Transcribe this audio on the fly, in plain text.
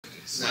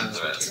One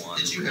threat, one.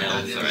 Did you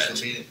have No that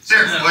threat.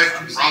 There, wait,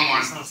 wrong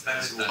one.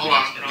 Hold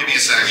on, give me a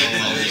second.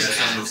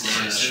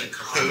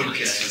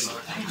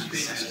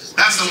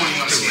 That's the one you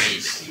want to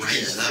see.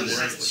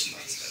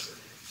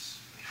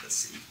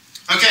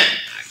 Okay,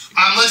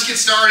 let's get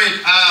started.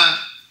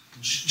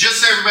 Just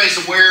so everybody's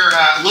aware,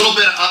 a little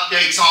bit of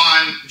updates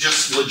on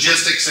just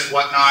logistics and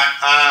whatnot.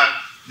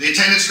 The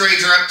attendance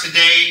grades are up to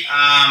date.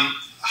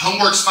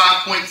 Homeworks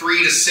 5.3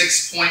 to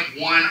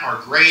 6.1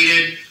 are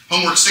graded.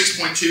 Homework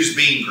 6.2 is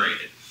being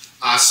graded.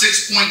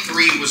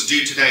 6.3 was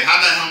due today.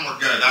 How'd that homework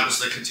go? That was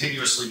the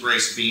continuously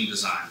braced beam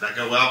design. Did that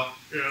go well?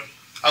 Yeah.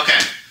 Okay.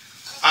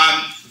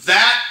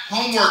 That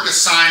homework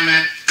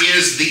assignment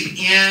is the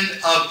end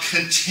of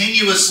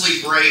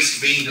continuously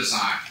braced beam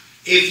design.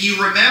 If you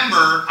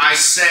remember, I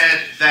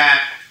said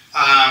that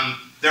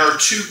there are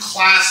two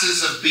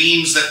classes of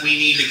beams that we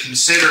need to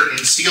consider in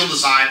steel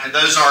design, and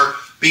those are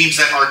beams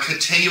that are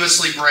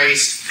continuously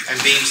braced and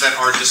beams that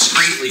are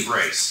discretely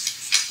braced.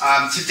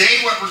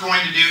 Today what we're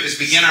going to do is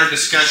begin our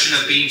discussion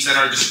of beams that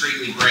are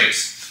discretely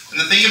braced. And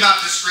the thing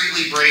about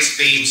discretely braced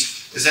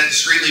beams is that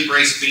discretely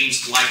braced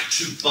beams like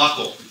to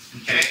buckle.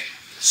 Okay?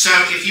 So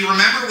if you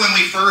remember when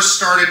we first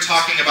started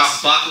talking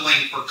about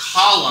buckling for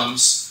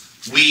columns,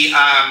 we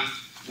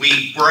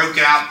broke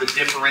out the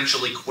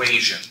differential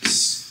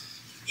equations.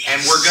 And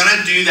we're going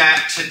to do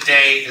that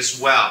today as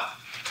well.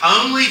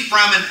 Only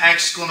from an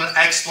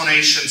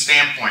explanation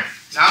standpoint.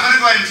 Now I'm going to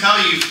go ahead and tell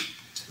you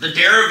the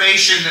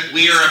derivation that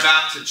we are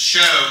about to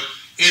show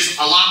is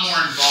a lot more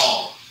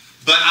involved.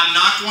 But I'm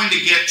not going to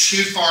get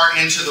too far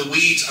into the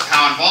weeds of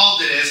how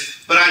involved it is,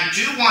 but I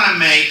do want to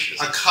make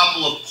a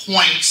couple of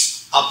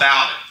points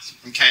about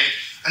it. Okay?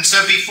 And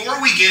so before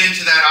we get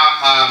into that,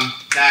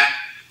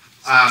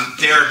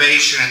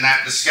 derivation and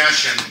that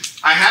discussion,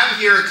 I have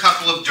here a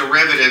couple of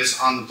derivatives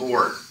on the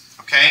board.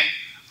 Okay?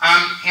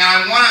 And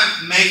I want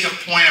to make a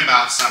point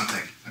about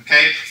something.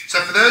 Okay? So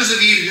for those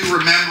of you who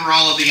remember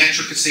all of the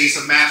intricacies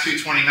of Math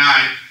 229,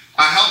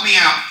 help me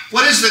out.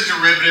 What is the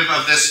derivative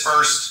of this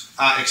first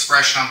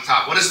expression on the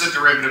top? What is the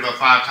derivative of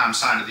 5 times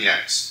sine of the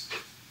x?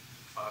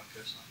 5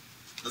 cosine.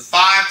 The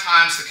 5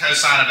 times the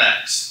cosine of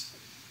x.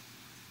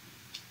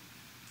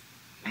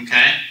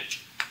 Okay?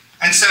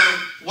 And so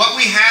what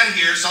we had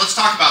here, so let's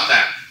talk about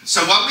that.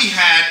 So what we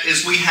had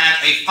is we had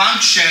a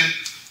function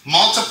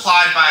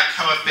multiplied by a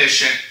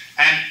coefficient,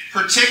 and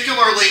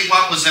particularly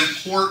what was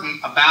important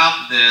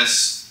about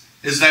this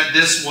is that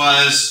this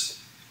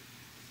was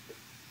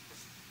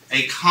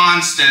a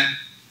constant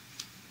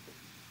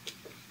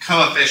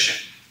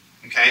coefficient.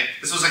 Okay?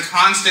 This was a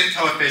constant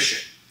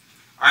coefficient.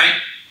 Alright?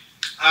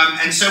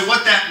 And so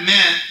what that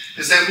meant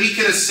is that we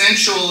could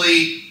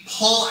essentially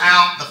pull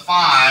out the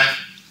 5,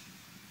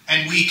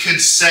 and we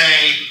could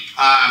say,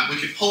 we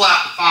could pull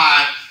out the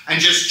 5 and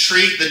just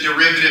treat the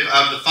derivative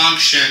of the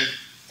function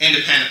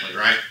independently,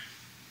 right?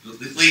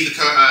 Leave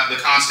the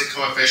constant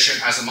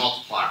coefficient as a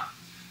multiplier.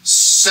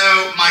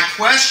 So my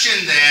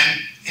question then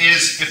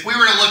is, if we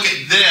were to look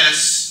at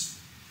this,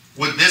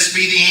 would this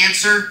be the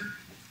answer?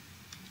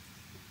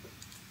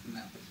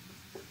 No.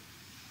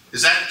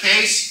 Is that the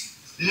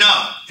case?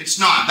 No, it's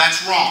not.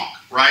 That's wrong,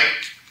 right?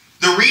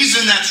 The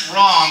reason that's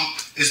wrong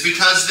is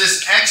because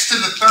this x to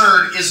the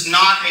third is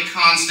not a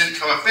constant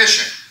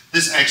coefficient.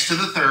 This x to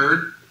the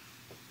third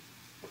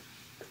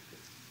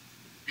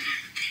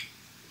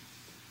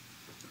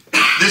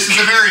this is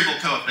a variable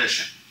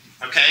coefficient,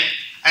 okay?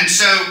 And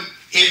so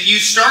if you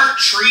start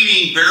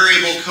treating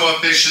variable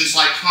coefficients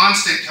like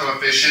constant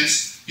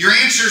coefficients, your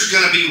answer is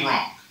going to be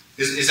wrong.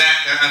 Is that,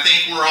 I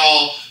think we're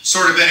all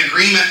sort of in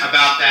agreement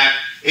about that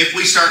if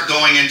we start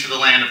going into the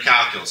land of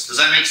calculus. Does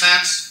that make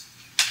sense?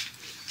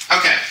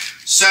 Okay,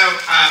 so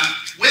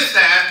with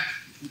that,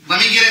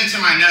 let me get into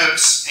my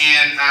notes,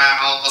 and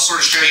I'll sort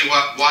of show you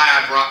why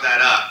I brought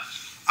that up.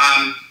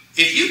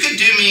 If you could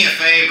do me a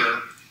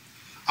favor,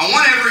 I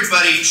want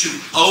everybody to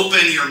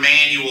open your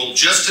manual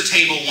just to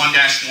table 1-1,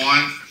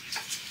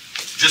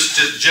 just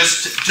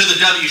to the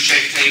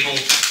W-shaped table,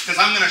 because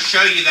I'm going to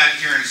show you that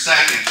here in a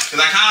second, because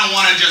I kind of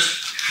want to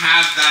just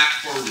have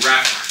that for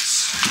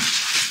reference.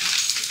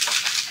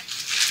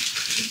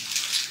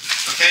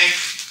 Okay?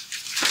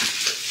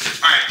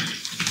 All right.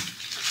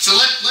 So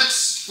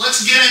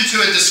let's get into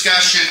a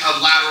discussion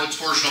of lateral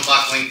torsional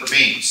buckling for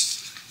beams.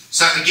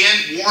 So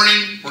again,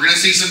 warning, we're going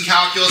to see some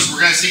calculus, we're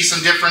going to see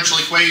some differential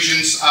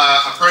equations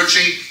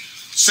approaching.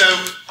 So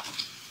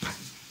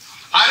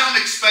I don't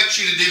expect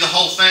you to do the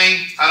whole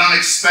thing. I don't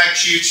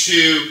expect you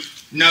to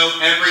know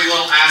every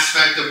little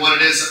aspect of what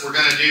it is that we're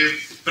going to do.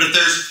 But if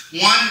there's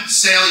one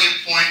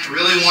salient point I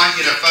really want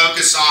you to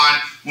focus on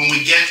when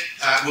we get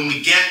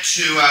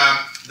to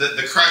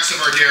the crux of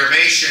our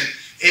derivation,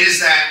 it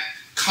is that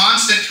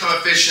constant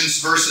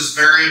coefficients versus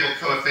variable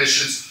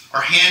coefficients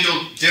are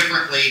handled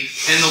differently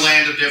in the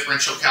land of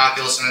differential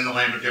calculus and in the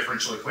land of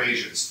differential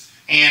equations.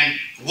 And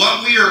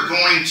what we are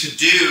going to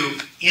do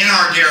in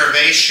our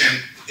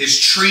derivation is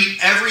treat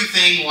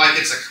everything like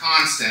it's a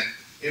constant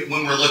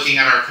when we're looking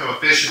at our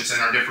coefficients in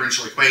our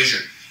differential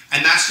equation.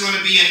 And that's going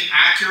to be an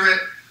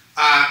accurate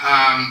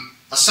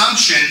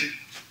assumption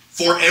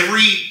for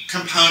every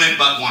component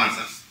but one of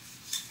them.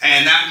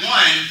 And that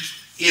one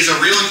is a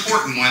real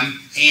important one,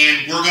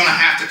 and we're going to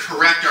have to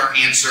correct our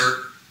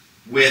answer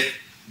with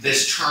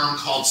this term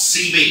called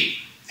CB.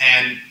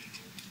 And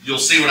you'll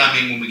see what I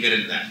mean when we get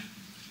into that.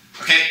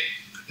 Okay?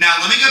 Now,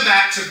 let me go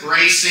back to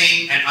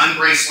bracing and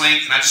unbraced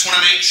length, and I just want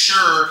to make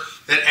sure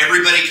that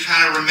everybody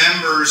kind of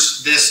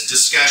remembers this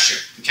discussion.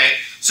 Okay?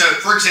 So,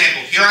 for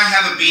example, here I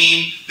have a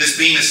beam. This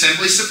beam is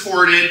simply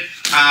supported,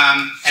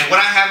 and what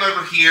I have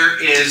over here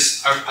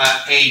is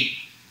a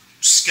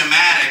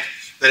schematic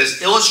that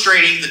is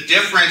illustrating the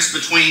difference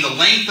between the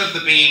length of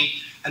the beam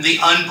and the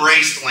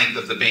unbraced length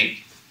of the beam.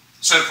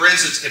 So, for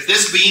instance, if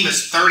this beam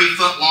is 30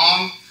 foot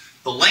long,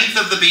 the length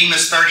of the beam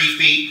is 30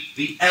 feet,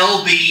 the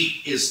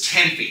LB is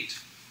 10 feet.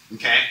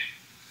 Okay?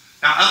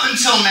 Now, up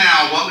until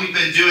now, what we've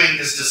been doing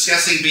is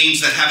discussing beams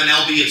that have an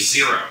LB of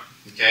 0.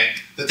 Okay?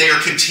 That they are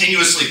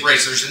continuously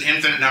braced. There's an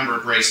infinite number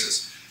of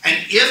braces. And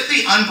if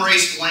the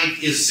unbraced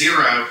length is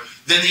 0,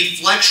 then the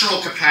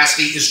flexural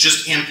capacity is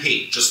just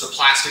MP, just the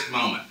plastic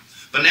moment.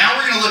 But now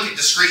we're going to look at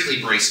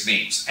discretely braced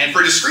beams. And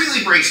for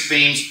discretely braced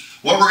beams,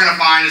 what we're going to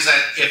find is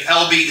that if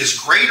LB is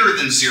greater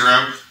than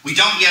 0, we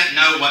don't yet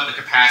know what the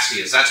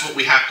capacity is. That's what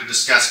we have to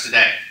discuss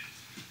today.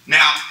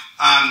 Now,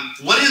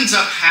 what ends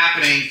up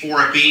happening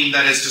for a beam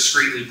that is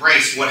discretely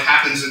braced, what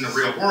happens in the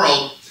real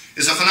world,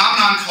 is a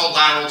phenomenon called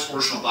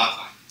lateral-torsional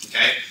buckling.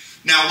 Okay?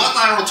 Now, what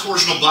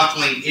lateral-torsional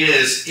buckling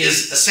is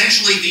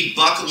essentially the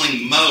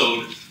buckling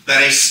mode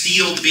that a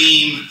steel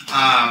beam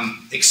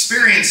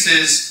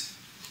experiences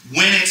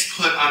when it's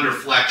put under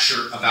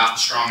flexure about the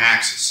strong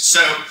axis.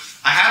 So,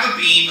 I have a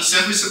beam, a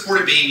simply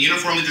supported beam,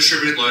 uniformly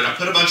distributed load. I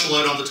put a bunch of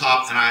load on the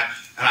top and I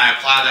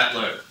apply that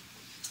load.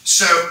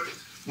 So,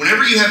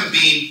 whenever you have a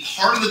beam,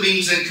 part of the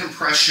beam's in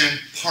compression,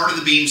 part of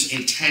the beam's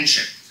in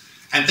tension.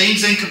 And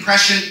things in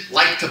compression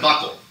like to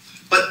buckle.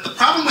 But the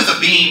problem with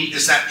a beam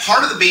is that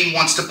part of the beam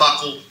wants to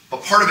buckle,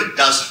 but part of it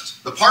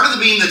doesn't. The part of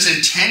the beam that's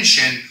in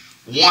tension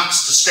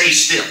wants to stay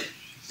still.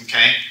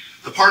 Okay?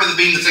 The part of the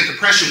beam that's in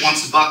compression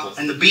wants to buckle.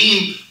 And the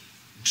beam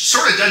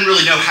sort of doesn't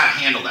really know how to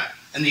handle that.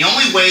 And the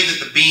only way that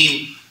the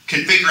beam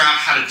can figure out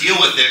how to deal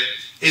with it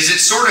is it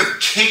sort of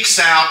kicks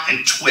out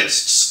and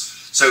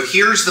twists. So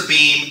here's the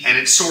beam, and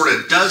it sort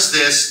of does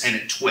this, and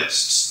it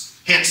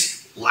twists.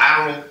 Hence,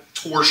 lateral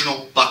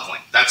torsional buckling.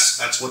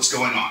 That's what's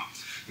going on.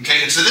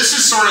 Okay, and so this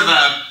is sort of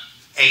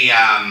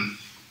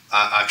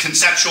a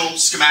conceptual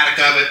schematic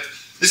of it.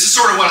 This is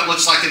sort of what it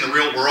looks like in the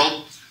real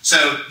world.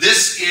 So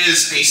this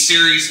is a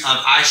series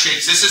of eye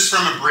shapes. This is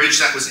from a bridge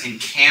that was in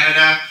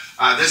Canada.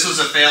 This was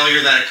a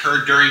failure that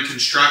occurred during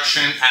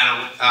construction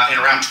in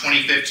around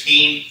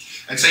 2015.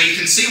 And so you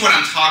can see what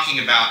I'm talking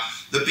about.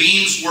 The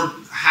beams were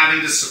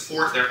having to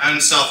support their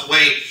own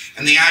self-weight.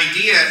 And the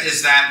idea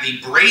is that the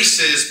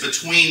braces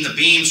between the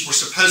beams were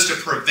supposed to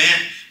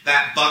prevent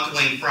that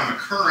buckling from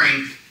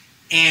occurring,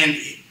 and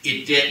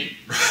it didn't.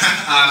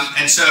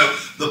 And so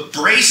the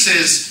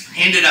braces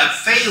ended up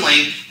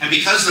failing, and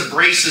because the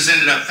braces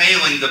ended up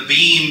failing, the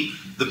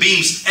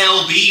beam's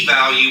LB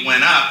value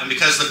went up, and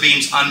because the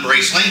beam's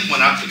unbraced length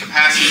went up, the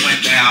capacity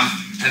went down,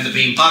 and the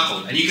beam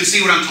buckled. And you can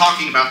see what I'm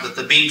talking about, that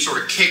the beam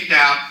sort of kicked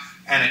out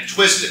and it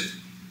twisted.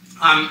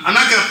 I'm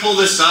not going to pull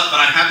this up,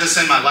 but I have this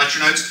in my lecture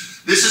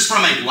notes. This is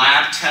from a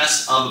lab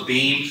test of a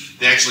beam.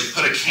 They actually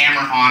put a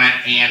camera on it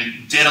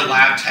and did a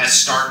lab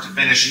test start to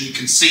finish, and you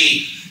can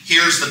see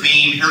here's the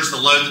beam, here's the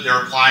load that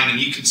they're applying, and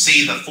you can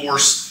see the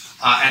force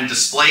and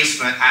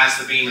displacement as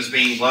the beam is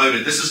being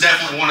loaded. This is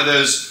definitely one of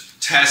those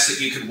tests that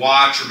you could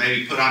watch or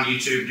maybe put on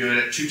YouTube, do it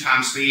at 2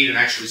 times speed and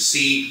actually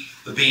see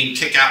the beam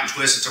kick out and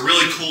twist. It's a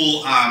really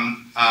cool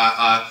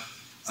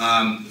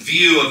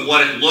view of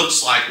what it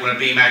looks like when a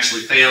beam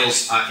actually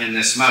fails in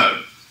this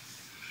mode.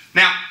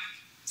 Now,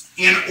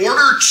 in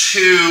order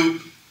to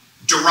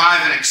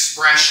derive an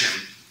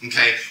expression,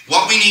 okay,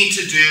 what we need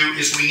to do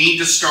is we need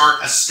to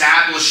start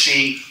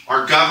establishing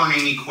our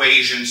governing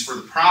equations for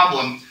the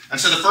problem. And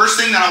so the first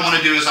thing that I want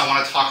to do is I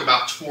want to talk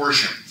about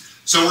torsion.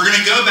 So we're going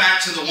to go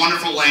back to the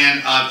wonderful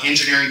land of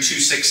Engineering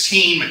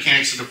 216,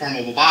 Mechanics of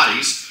Deformable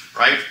Bodies,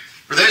 right?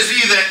 For those of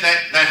you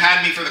that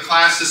had me for the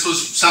class, this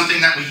was something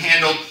that we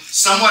handled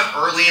somewhat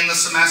early in the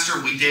semester.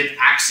 We did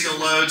axial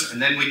loads,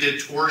 and then we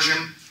did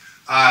torsion.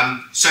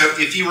 So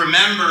if you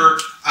remember,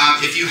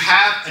 if you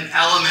have an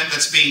element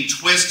that's being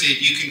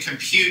twisted, you can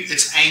compute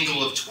its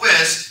angle of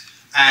twist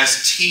as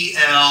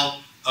TL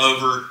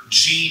over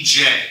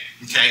GJ,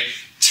 okay?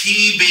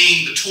 T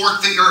being the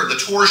torque that the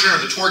torsion or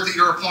the torque that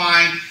you're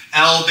applying,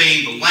 L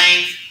being the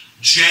length,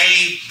 J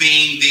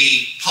being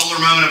the polar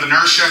moment of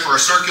inertia for a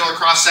circular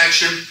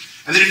cross-section.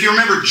 And then if you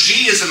remember,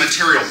 G is a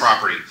material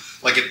property.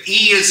 Like if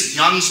E is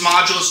Young's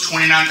modulus,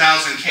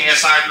 29,000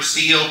 KSI for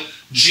steel,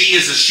 G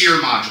is a shear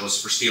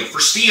modulus for steel. For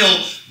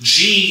steel,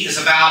 G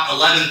is about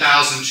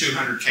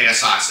 11,200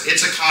 KSI. So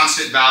it's a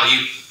constant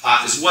value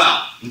as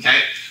well,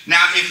 okay?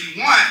 Now, if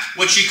you want,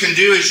 what you can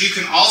do is you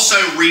can also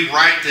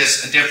rewrite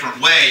this a different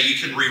way. You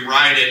can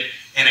rewrite it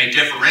in a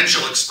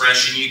differential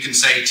expression. You can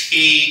say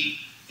T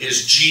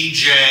is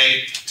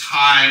GJ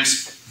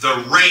times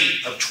the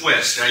rate of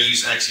twist. Did I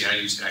use X? Yeah, I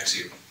used X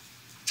here.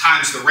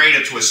 times the rate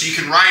of twist. So you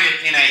can write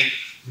it in a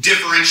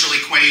differential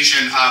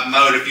equation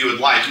mode if you would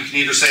like. You can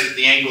either say that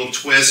the angle of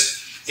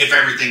twist, if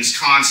everything's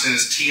constant,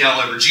 is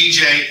TL over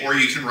GJ, or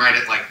you can write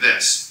it like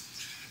this.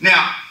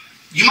 Now,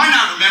 you might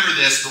not remember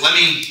this, but let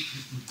me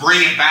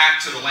bring it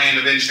back to the land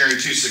of Engineering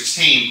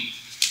 216.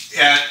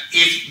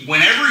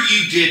 Whenever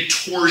you did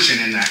torsion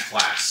in that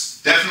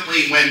class,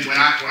 definitely when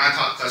I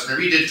taught the class,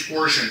 whenever you did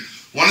torsion,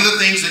 one of the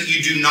things that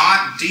you do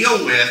not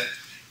deal with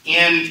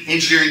in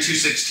Engineering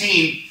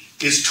 216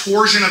 is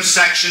torsion of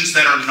sections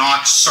that are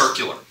not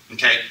circular,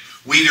 okay?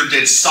 We either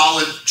did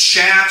solid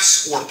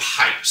shafts or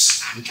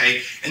pipes,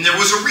 okay? And there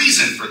was a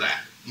reason for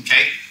that,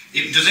 okay?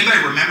 Does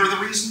anybody remember the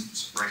reason?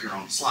 It's right here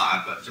on the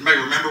slide, but does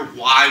anybody remember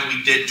why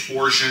we did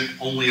torsion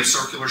only of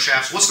circular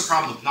shafts? What's the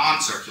problem with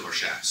non-circular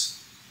shafts?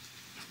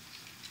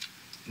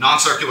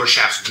 Non-circular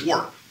shafts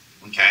warp,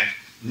 okay?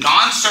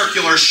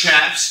 Non-circular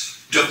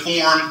shafts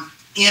deform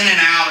in and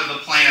out of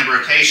the plane of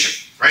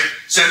rotation, right?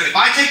 So if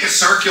I take a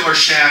circular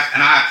shaft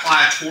and I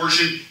apply a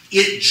torsion,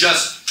 it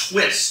just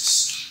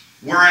twists.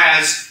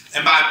 Whereas,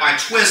 and by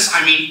twist,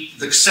 I mean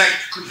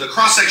the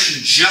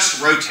cross-section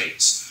just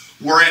rotates.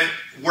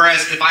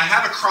 Whereas if I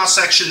have a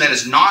cross-section that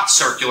is not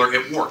circular,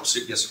 it warps.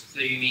 Yes, sir. So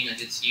you mean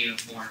that it's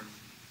uniform,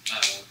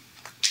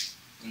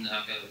 in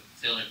like a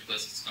cylinder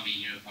twist, it's going to be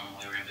uniform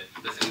all the way around,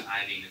 but with an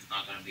I-beam, it's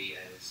not going to be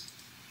as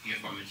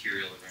uniform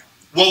material around.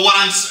 Well, what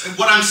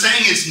I'm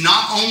saying is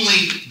not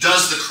only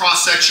does the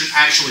cross-section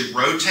actually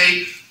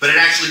rotate, but it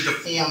actually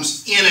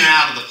deforms in and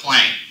out of the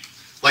plane.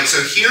 Like,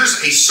 so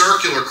here's a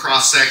circular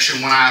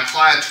cross-section. When I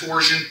apply a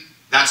torsion,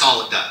 that's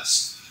all it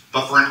does.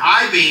 But for an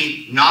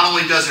I-beam, not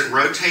only does it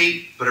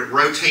rotate, but it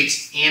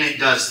rotates and it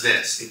does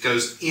this. It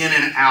goes in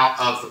and out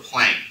of the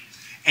plane.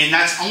 And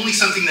that's only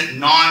something that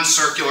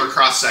non-circular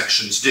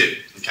cross-sections do,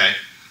 okay?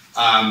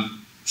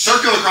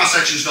 Circular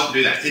cross-sections don't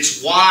do that.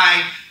 It's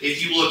why,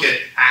 if you look at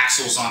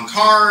axles on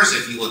cars,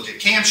 if you look at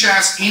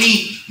camshafts,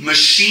 any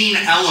machine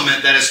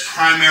element that is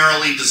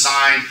primarily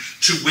designed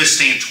to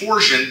withstand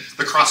torsion,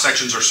 the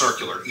cross-sections are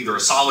circular, either a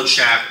solid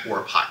shaft or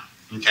a pipe,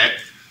 okay?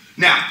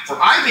 Now, for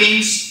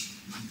I-beams,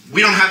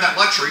 we don't have that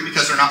luxury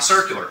because they're not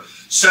circular.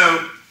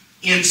 So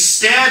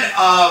instead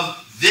of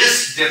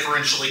this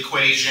differential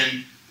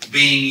equation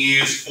being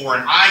used for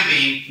an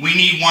I-beam, we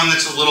need one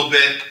that's a little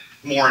bit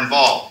more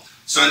involved.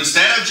 So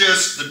instead of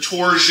just the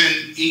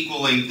torsion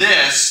equaling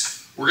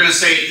this, we're going to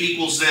say it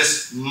equals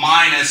this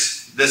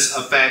minus this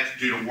effect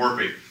due to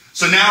warping.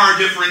 So now our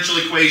differential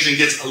equation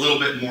gets a little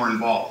bit more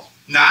involved.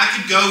 Now I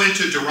could go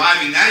into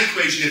deriving that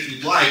equation if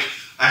you'd like.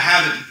 I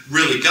haven't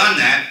really done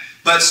that,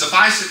 but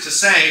suffice it to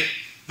say,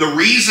 the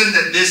reason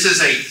that this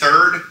is a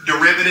third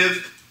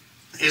derivative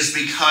is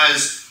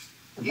because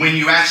when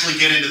you actually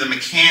get into the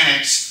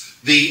mechanics,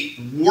 the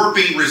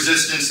warping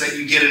resistance that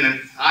you get in an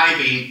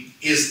I-beam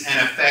is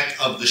an effect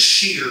of the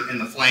shear in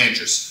the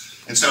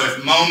flanges. And so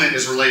if moment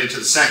is related to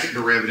the second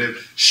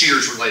derivative, shear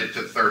is related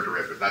to the third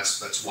derivative.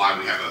 That's why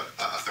we have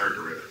a third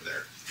derivative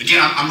there.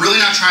 Again, I'm really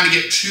not trying to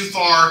get too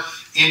far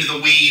into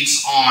the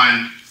weeds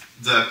on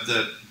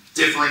the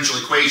differential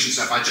equation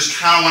stuff. I just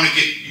kind of want to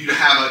get you to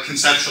have a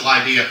conceptual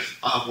idea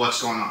of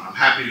what's going on. I'm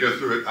happy to go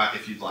through it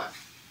if you'd like.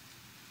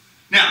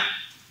 Now,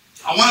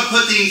 I want to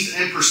put these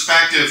in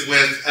perspective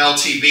with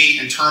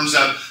LTB in terms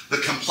of the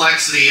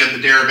complexity of the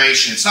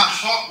derivation. It's not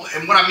hard,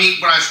 and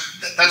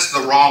that's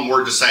the wrong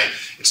word to say.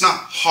 It's not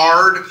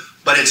hard,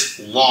 but it's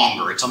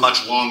longer. It's a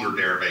much longer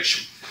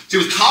derivation. See,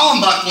 with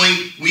column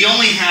buckling, we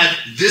only had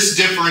this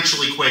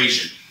differential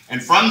equation.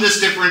 And from this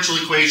differential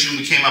equation,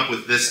 we came up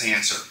with this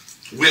answer.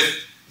 With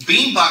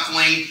beam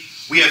buckling,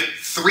 we have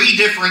three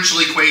differential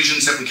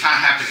equations that we kind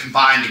of have to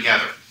combine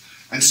together.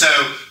 And so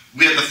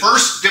we have the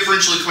first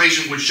differential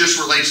equation, which just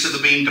relates to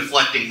the beam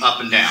deflecting up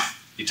and down.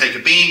 You take a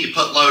beam, you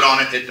put load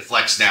on it, it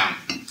deflects down.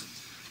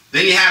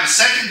 Then you have a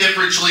second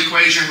differential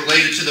equation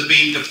related to the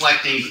beam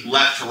deflecting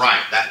left to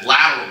right, that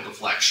lateral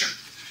deflection.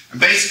 And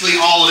basically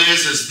all it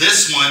is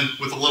this one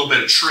with a little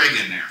bit of trig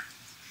in there.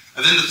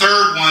 And then the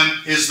third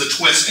one is the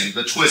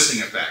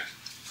twisting effect.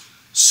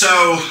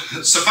 So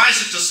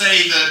suffice it to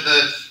say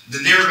that the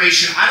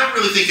derivation, I don't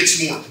really think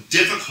it's more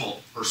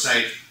difficult per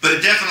se, but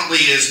it definitely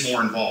is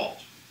more involved.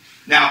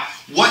 Now,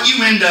 what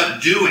you end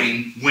up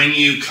doing when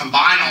you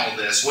combine all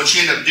this, what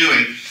you end up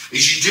doing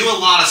is you do a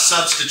lot of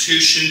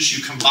substitutions,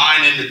 you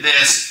combine into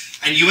this,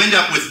 and you end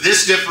up with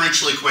this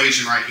differential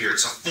equation right here.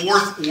 It's a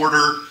fourth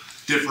order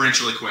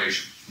differential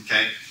equation,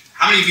 okay?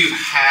 How many of you have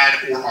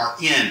had or are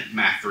in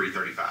Math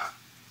 335?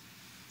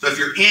 So if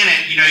you're in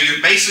it,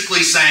 you're basically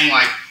saying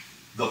like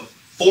the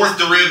fourth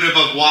derivative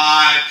of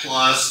y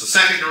plus the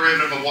second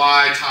derivative of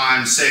y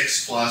times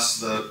 6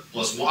 plus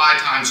y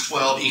times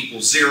 12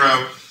 equals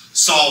 0.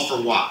 Solve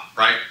for y,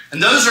 right?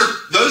 And those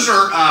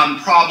are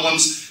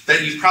problems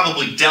that you've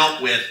probably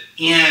dealt with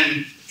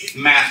in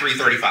Math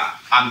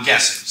 335. I'm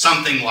guessing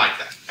something like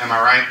that. Am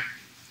I right?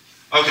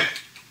 Okay.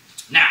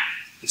 Now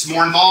it's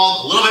more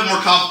involved, a little bit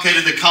more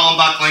complicated than column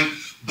buckling,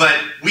 but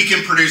we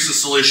can produce a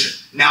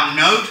solution. Now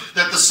note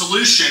that the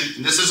solution,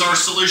 and this is our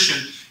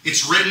solution,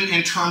 it's written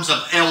in terms of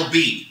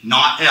LB,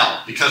 not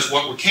L, because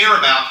what we care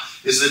about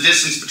is the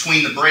distance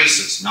between the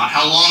braces, not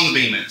how long the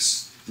beam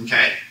is,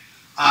 okay?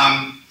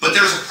 But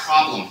there's a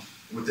problem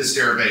with this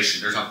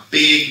derivation. There's a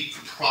big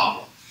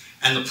problem.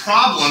 And the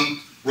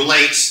problem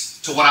relates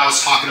to what I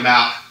was talking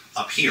about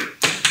up here.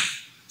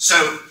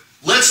 So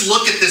let's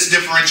look at this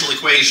differential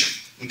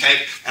equation,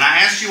 okay? And I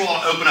asked you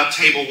all to open up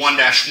table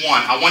 1-1.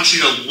 I want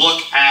you to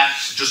look at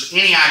just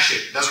any eye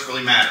shape. It doesn't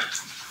really matter.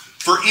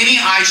 For any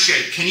eye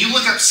shape, can you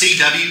look up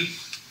CW?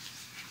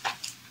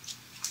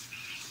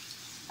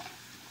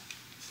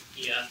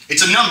 Yeah.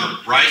 It's a number,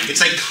 right?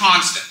 It's a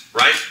constant,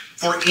 right?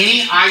 For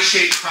any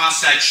eye-shaped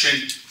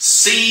cross-section,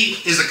 C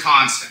is a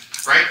constant,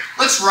 right?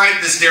 Let's write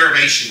this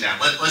derivation down.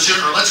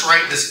 Let's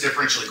write this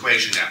differential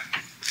equation down.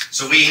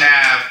 So we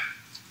have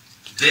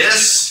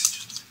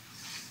this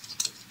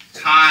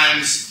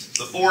times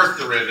the fourth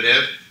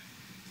derivative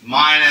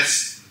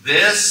minus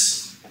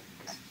this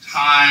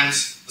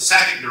times the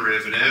second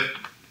derivative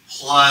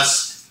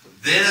plus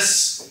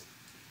this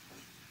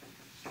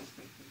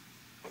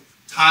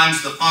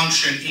times the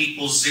function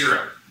equals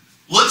 0.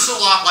 Looks a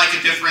lot like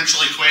a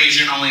differential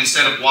equation, only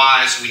instead of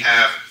y's we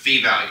have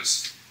phi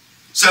values.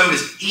 So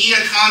is E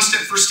a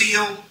constant for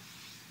steel?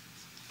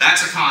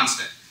 That's a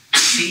constant.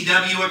 Is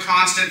CW a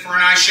constant for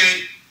an eye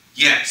shape?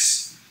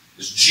 Yes.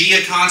 Is G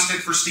a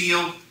constant for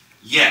steel?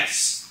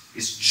 Yes.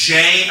 Is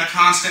J a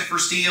constant for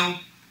steel?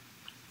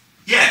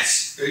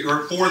 Yes.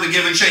 Or for the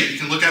given shape, you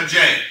can look up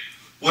J.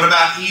 What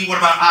about E? What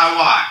about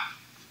IY?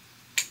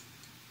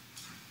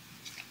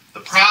 The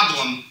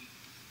problem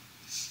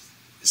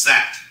is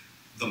that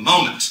the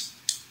moment.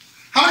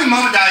 How many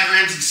moment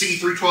diagrams in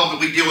C312 did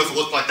we deal with that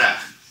look like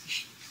that?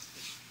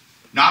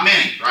 Not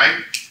many,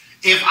 right?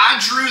 If I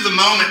drew the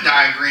moment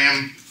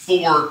diagram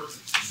for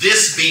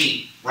this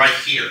beam right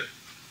here,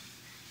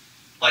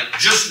 like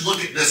just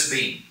look at this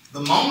beam, the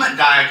moment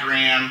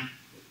diagram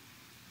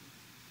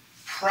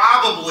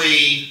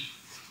probably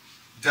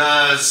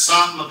does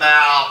something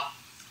about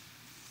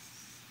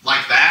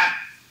like that.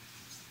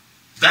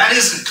 That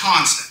isn't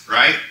constant,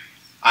 right?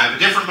 I have a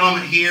different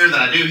moment here than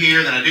I do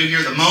here, than I do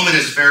here. The moment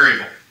is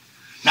variable.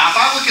 Now, if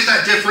I look at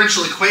that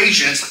differential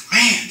equation, it's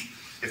like, man,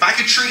 if I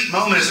could treat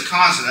moment as a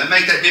constant, that'd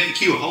make that diff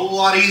q a whole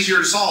lot easier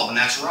to solve, and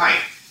that's right.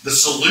 The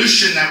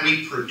solution that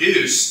we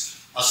produce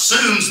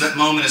assumes that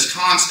moment is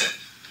constant,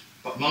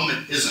 but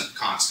moment isn't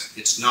constant.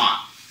 It's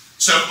not.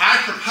 So I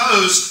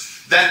propose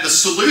that the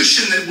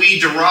solution that we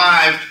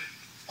derived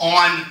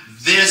on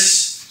this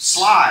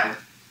slide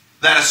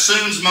that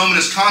assumes moment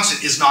is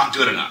constant is not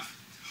good enough.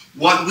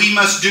 What we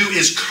must do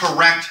is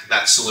correct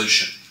that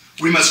solution.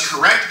 We must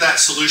correct that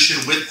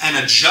solution with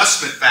an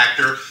adjustment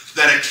factor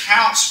that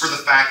accounts for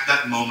the fact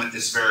that moment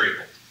is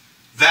variable.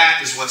 That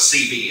is what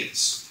CB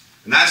is.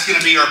 And that's going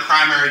to be our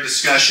primary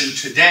discussion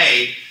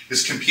today,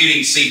 is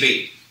computing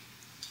CB.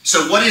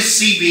 So what is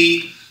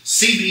CB?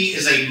 CB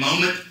is a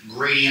moment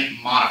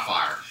gradient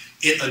modifier.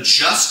 It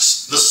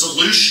adjusts the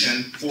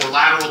solution for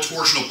lateral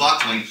torsional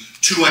buckling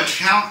to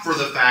account for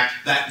the fact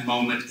that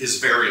moment is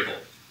variable.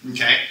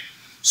 Okay?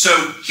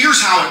 So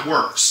here's how it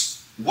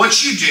works.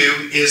 What you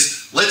do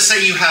is, let's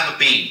say you have a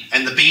beam,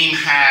 and the beam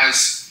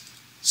has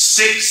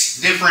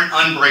 6 different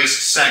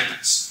unbraced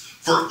segments.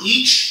 For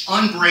each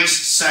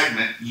unbraced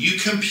segment, you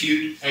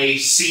compute a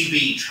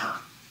CB term.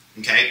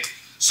 Okay?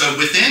 So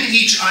within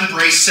each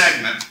unbraced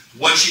segment,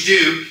 what you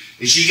do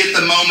is you get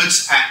the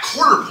moments at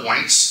quarter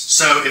points.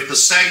 So if the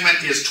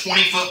segment is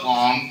 20 foot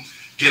long,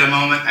 get a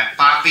moment at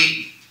 5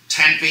 feet,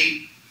 10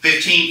 feet,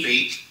 15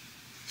 feet.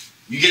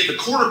 You get the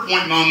quarter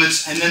point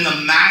moments and then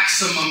the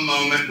maximum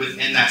moment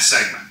within that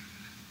segment.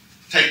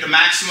 Take the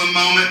maximum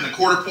moment and the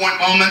quarter point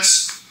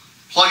moments,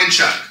 plug and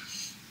chug.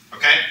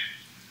 Okay?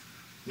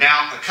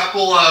 Now, a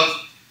couple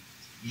of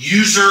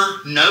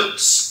user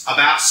notes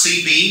about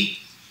CB.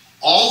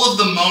 All of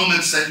the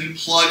moments that you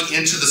plug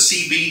into the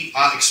CB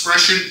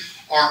expression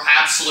are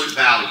absolute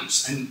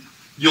values. And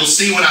you'll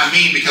see what I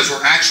mean, because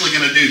we're actually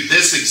going to do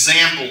this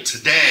example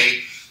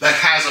today that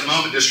has a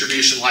moment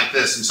distribution like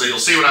this. And so you'll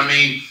see what I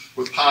mean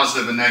with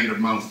positive and negative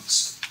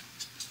moments.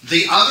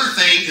 The other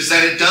thing is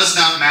that it does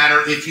not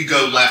matter if you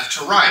go left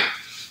to right.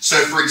 So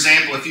for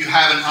example, if you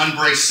have an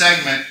unbraced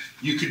segment,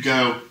 you could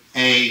go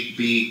A,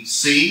 B,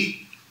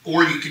 C,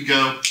 or you could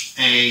go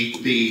A,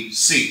 B,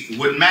 C. It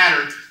wouldn't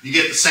matter. You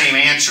get the same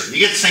answer. You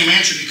get the same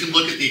answer. You can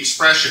look at the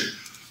expression.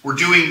 We're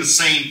doing the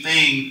same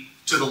thing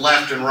to the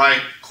left and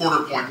right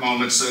quarter point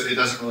moments, so it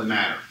doesn't really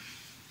matter.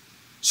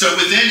 So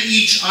within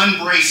each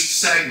unbraced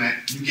segment,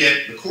 you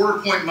get the quarter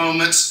point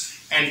moments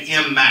and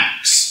M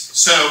max.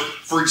 So,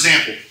 for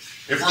example,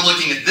 if we're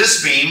looking at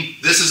this beam,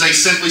 this is a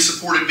simply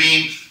supported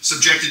beam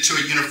subjected to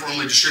a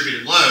uniformly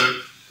distributed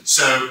load.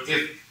 So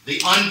if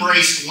the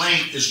unbraced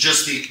length is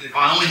just if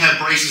I only have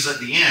braces at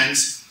the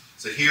ends,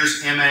 so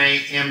here's MA,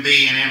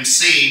 MB, and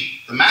MC,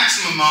 the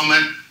maximum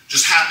moment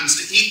just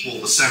happens to equal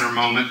the center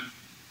moment,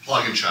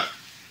 plug and chug.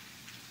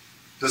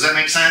 Does that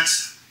make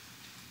sense?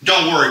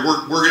 Don't worry,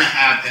 we're going to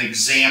have an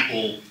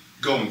example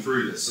going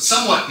through this, a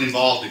somewhat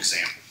involved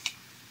example.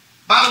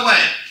 By the way,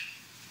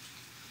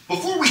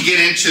 before we get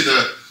into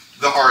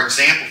our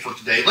example for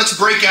today, let's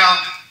break out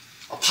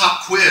a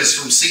pop quiz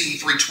from CE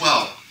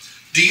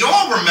 312. Do you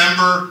all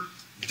remember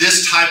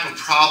this type of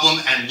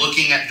problem and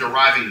looking at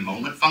deriving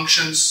moment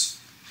functions?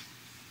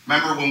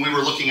 Remember when we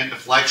were looking at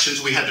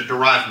deflections, we had to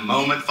derive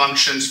moment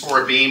functions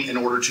for a beam in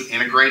order to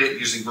integrate it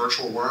using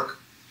virtual work?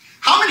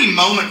 How many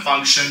moment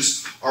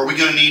functions are we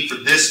going to need for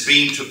this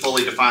beam to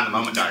fully define the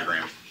moment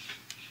diagram?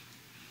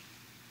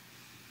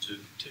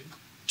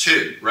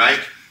 Two, right?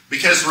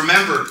 Because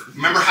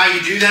remember how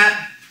you do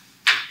that?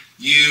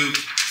 You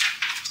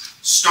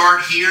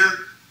start here,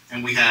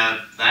 and we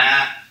have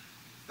that,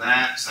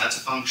 so that's a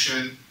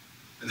function.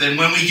 And then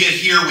when we get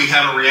here, we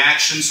have a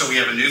reaction, so we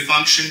have a new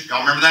function.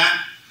 Y'all remember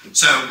that?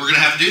 So we're going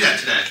to have to do that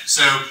today.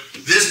 So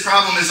this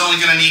problem is only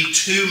going to need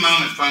 2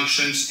 moment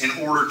functions in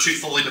order to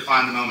fully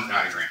define the moment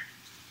diagram.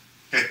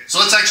 Okay, so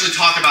let's actually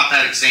talk about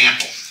that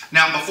example.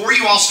 Now, before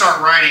you all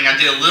start writing, I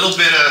did a little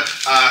bit of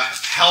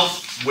help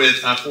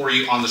for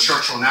you on the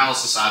structural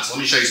analysis side, so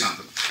let me show you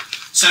something.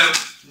 So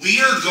we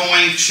are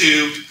going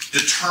to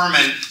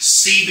determine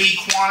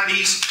CB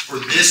quantities for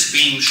this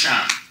beam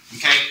shown.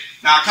 Okay,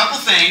 now a couple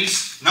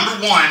things. Number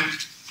one,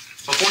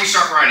 before you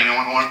start writing, I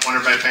want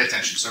everybody to pay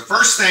attention. So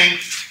first thing,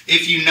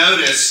 if you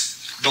notice,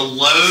 the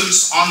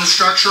loads on the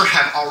structure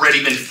have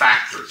already been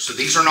factored. So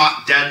these are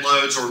not dead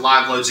loads or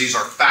live loads, these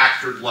are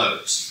factored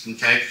loads.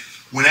 Okay?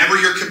 Whenever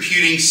you're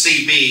computing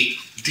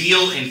CB,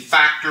 deal in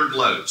factored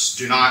loads.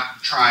 Do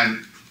not try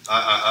and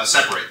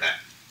separate that.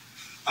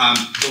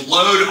 The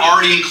load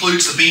already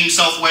includes the beam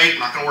self-weight. I'm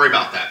not going to worry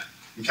about that.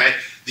 Okay?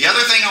 The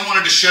other thing I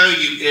wanted to show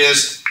you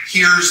is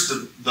here's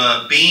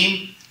the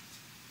beam,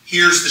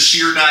 here's the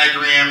shear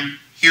diagram,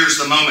 here's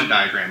the moment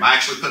diagram. I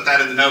actually put that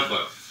in the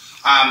notebook.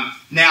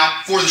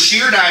 Now, for the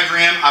shear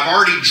diagram, I've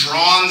already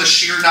drawn the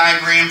shear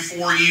diagram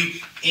for you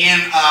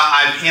and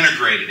I've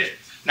integrated it.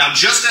 Now,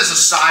 just as a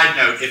side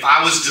note, if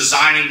I was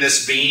designing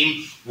this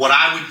beam, what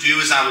I would do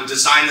is I would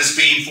design this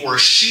beam for a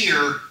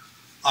shear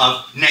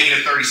of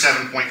negative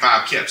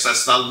 37.5 kips.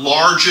 That's the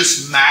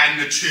largest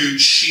magnitude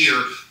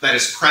shear that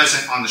is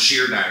present on the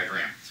shear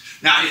diagram.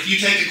 Now, if you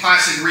take a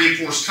classic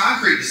reinforced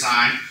concrete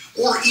design,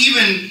 or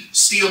even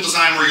steel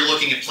design where you're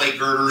looking at plate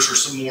girders or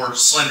some more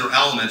slender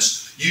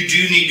elements, you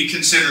do need to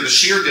consider the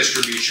shear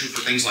distribution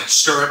for things like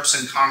stirrups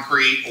in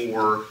concrete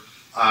or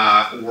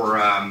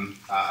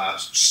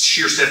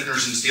shear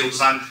stiffeners in steel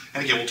design.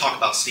 And again, we'll talk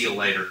about steel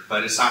later,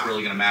 but it's not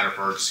really going to matter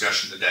for our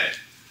discussion today.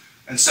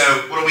 And so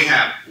what do we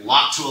have?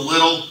 Lot to a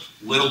little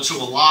to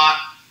a lot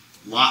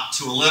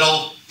to a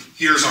little.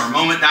 Here's our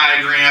moment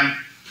diagram,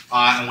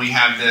 and we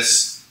have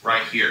this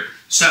right here.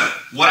 So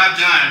what I've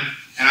done,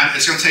 and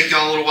it's going to take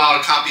y'all a little while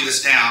to copy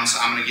this down, so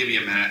I'm going to give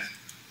you a minute.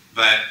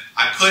 But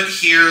I put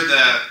here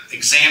the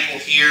example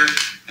here,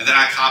 and then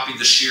I copied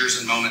the shears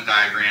and moment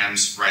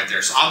diagrams right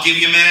there. So I'll give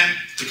you a minute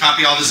to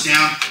copy all this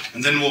down,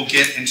 and then we'll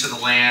get into the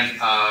land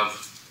of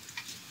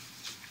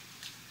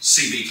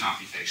CB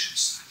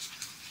computations.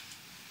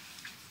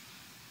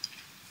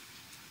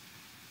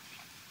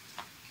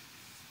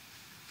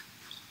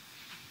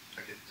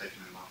 Take a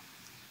minute off.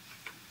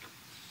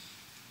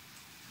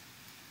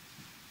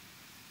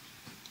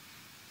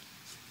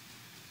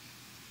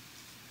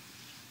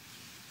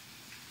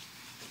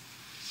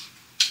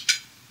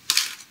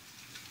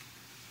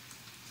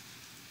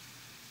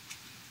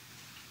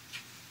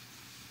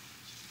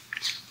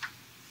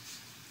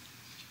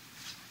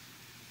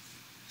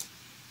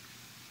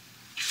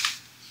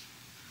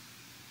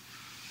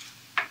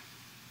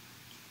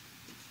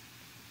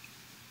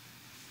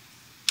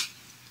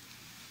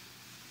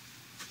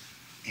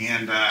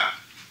 And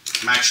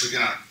I'm actually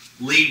going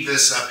to leave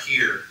this up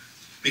here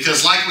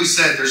because, like we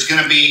said, there's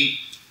going to be,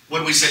 what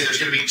did we say? There's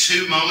going to be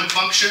 2 moment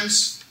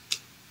functions.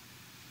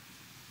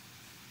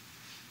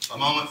 A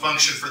moment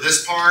function for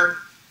this part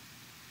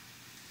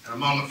and a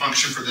moment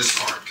function for this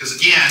part. Because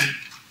again,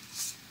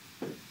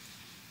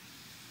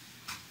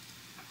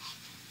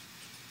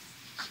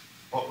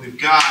 what we've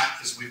got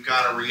is we've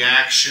got a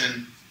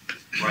reaction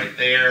right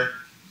there.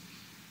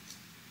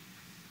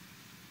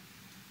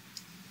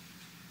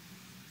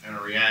 And a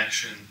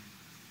reaction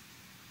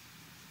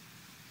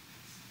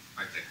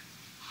right there.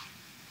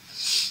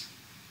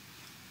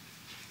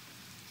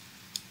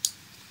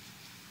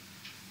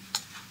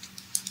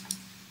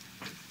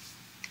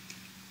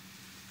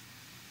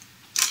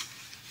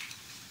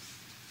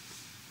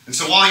 And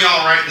so while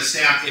y'all write this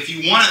down, if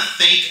you want to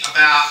think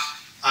about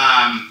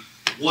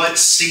what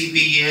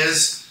CB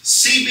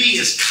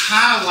is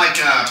kind of like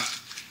a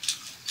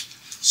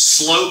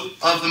slope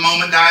of the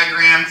moment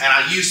diagram, and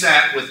I use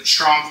that with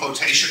strong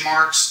quotation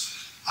marks.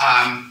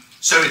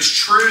 So it's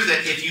true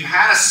that if you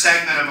had a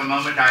segment of a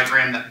moment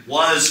diagram that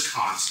was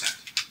constant,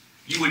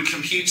 you would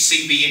compute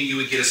CB and you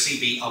would get a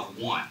CB of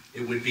 1.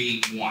 It would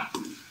be 1.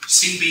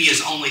 CB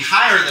is only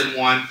higher than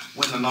 1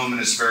 when the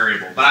moment is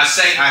variable. But I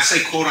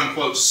say quote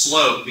unquote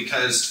slope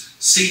because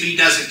CB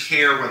doesn't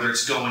care whether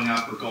it's going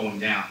up or going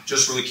down. It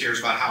just really cares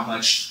about how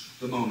much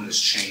the moment is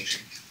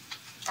changing.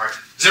 All right.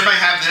 Does everybody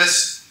have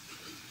this?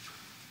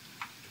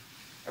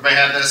 Everybody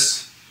have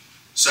this?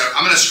 So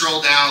I'm going to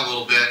scroll down a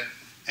little bit,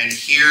 and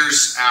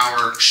here's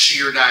our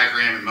shear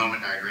diagram and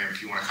moment diagram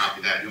if you want to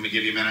copy that. You want me to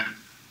give you a minute?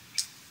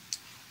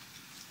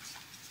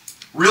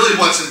 Really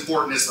what's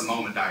important is the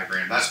moment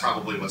diagram. That's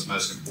probably what's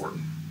most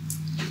important.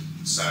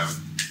 So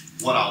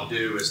what I'll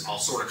do is I'll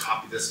sort of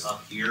copy this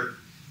up here.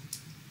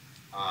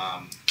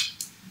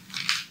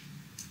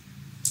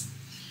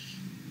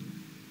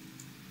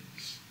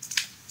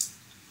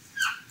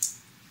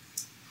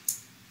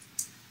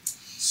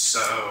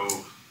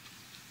 So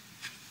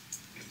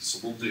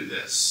we'll do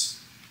this.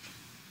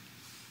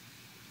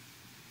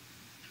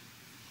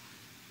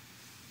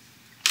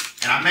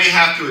 And I may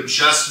have to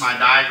adjust my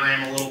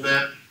diagram a little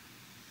bit.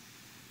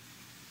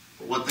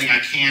 But one thing I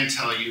can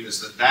tell you is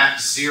that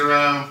that's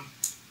 0,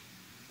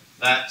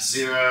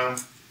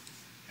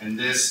 and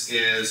this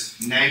is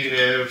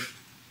negative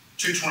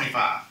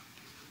 225.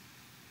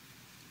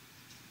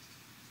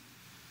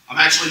 I'm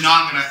actually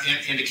not going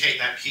to indicate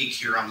that peak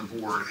here on the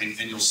board, and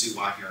you'll see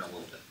why here in a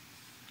little bit.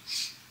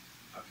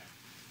 Okay.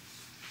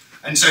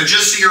 And so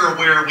just so you're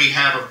aware, we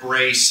have a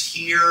brace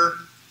here,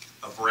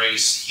 a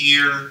brace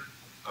here,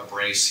 a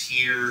brace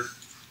here,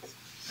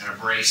 and a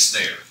brace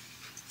there.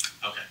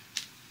 Okay.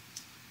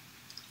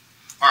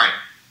 All right.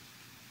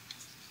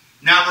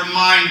 Now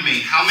remind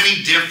me, how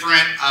many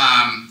different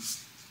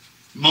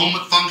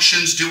moment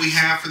functions do we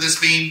have for this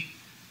beam?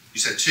 You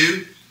said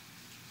 2?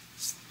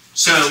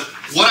 So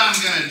what I'm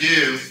going to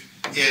do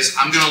is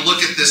I'm going to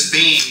look at this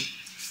beam,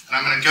 and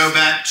I'm going to go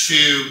back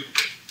to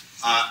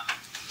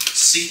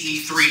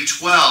CE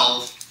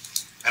 312,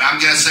 and I'm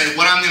going to say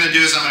what I'm going to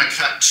do is I'm going to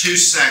cut 2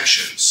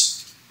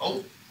 sections.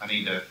 Oh, I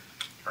need to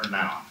turn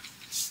that on.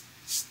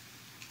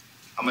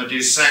 I'm going to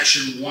do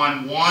section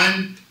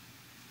 1-1,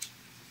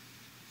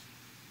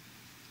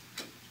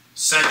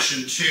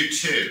 section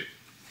 2-2.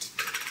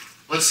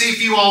 Let's see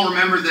if you all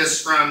remember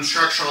this from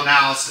structural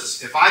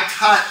analysis. If I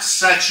cut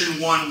section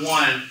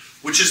 1-1,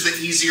 which is the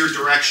easier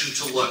direction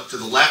to look, to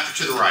the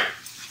left or to the right?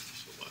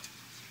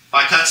 If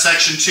I cut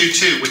section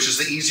 2-2, which is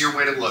the easier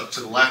way to look, to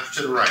the left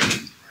or to the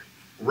right?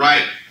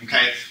 Right,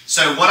 okay.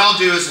 So what I'll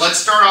do is let's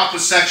start off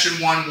with section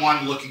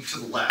 1-1 looking to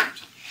the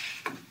left.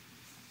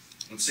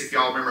 Let's see if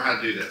y'all remember how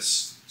to do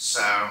this.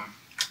 So,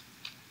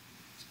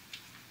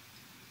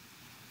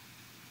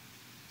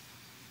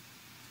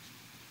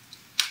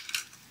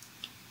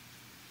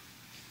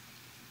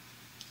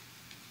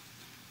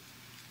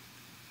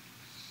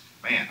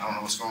 man, I don't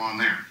know what's going on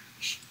there.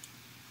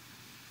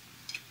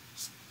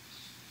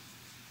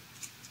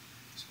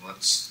 So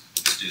let's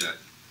do that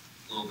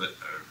a little bit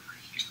over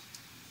here.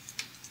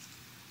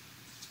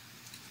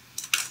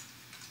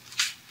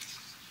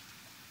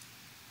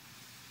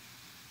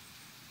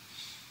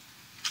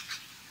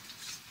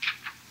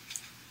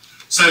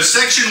 So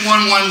section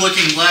 1-1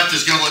 looking left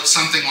is going to look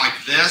something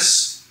like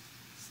this.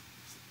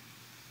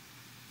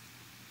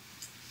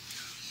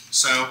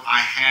 So I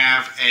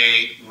have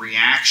a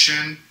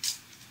reaction.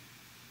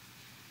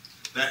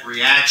 That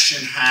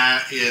reaction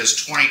is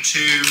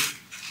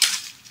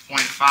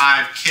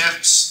 22.5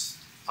 kips.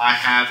 I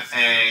have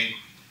a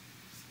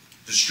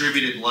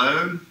distributed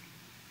load.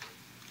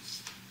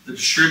 The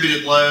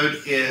distributed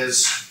load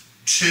is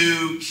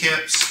 2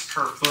 kips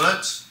per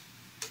foot.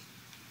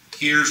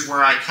 Here's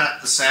where I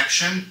cut the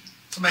section.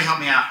 Somebody help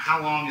me out. How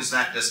long is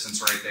that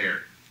distance right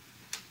there?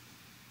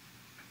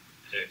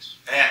 X.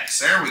 X.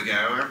 There we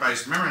go.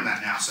 Everybody's remembering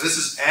that now. So this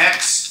is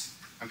X,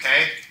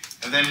 okay?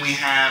 And then we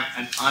have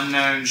an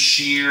unknown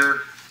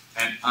shear,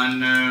 an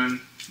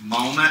unknown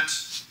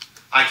moment.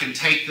 I can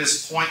take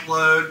this point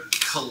load,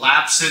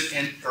 collapse it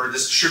in, or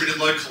this distributed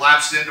load,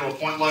 collapse it into a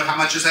point load. How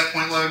much is that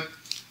point load?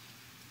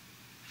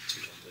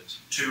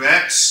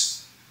 2x.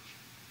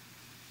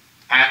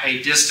 At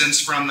a distance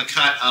from the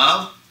cut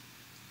of?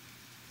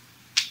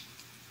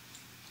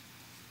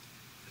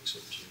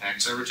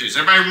 X over 2. Does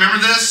everybody remember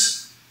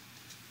this?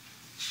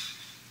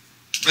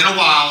 It's been a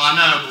while, I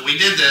know, but we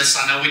did this.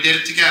 I know we did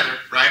it together,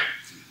 right?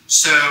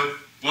 So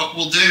what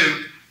we'll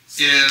do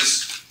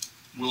is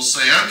we'll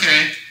say,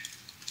 okay,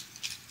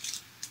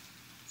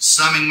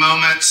 summing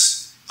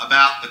moments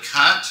about the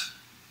cut.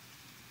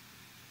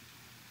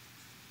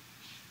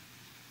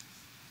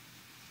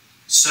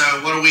 So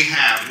what do we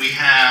have? We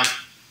have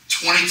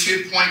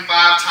 22.5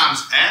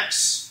 times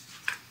x.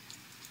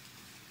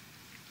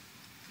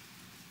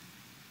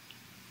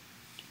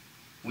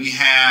 We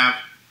have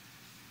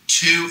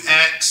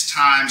 2x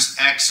times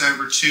x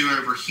over 2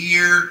 over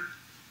here.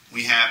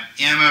 We have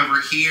m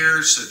over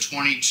here, so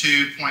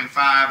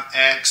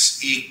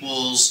 22.5x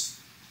equals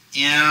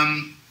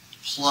m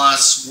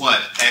plus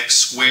what? X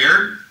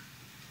squared.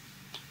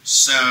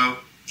 So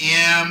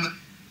m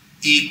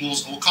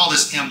equals, we'll call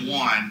this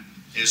m1,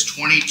 is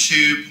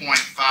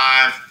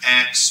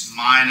 22.5x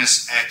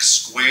minus x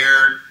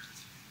squared,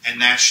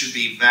 and that should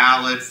be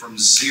valid from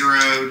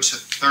 0 to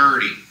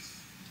 30.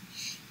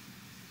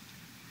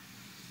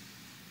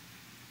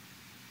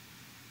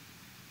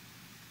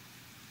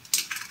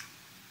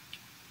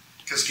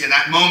 Because again,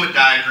 that moment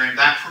diagram,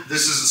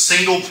 this is a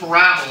single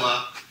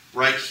parabola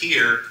right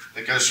here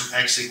that goes from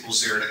x equals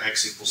 0 to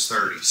x equals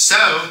 30.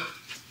 So,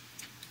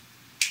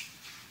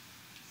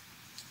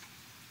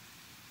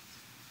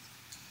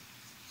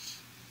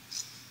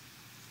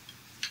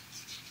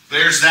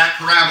 there's that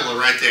parabola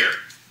right there.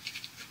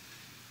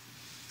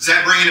 Is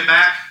that bringing it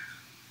back?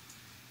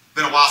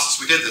 Been a while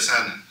since we did this,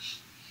 hasn't it?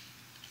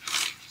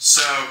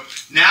 So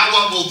now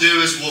what we'll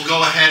do is we'll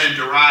go ahead and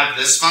derive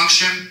this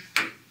function.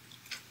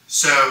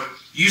 So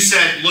you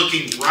said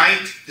looking right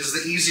is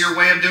the easier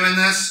way of doing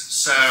this.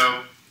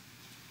 So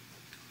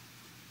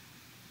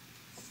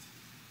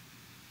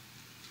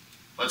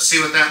let's see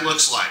what that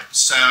looks like.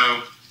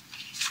 So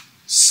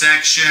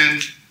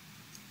section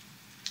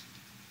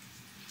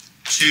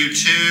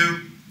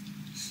 2,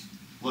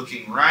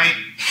 looking right.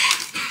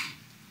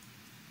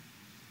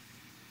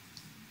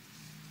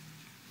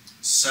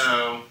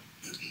 So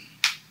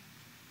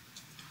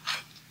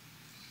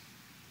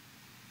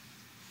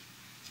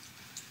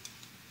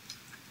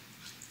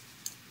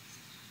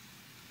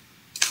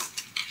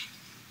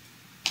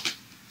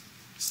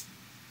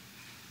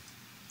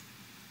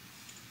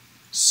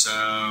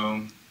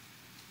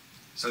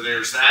So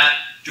there's that.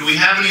 Do we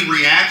have any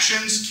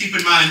reactions? Keep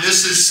in mind,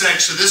 this is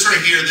section, so this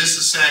right here, this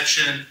is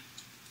section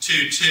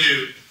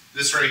 2.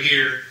 This right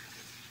here,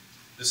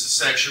 this is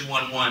section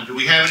 1. Do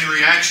we have any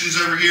reactions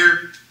over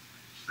here?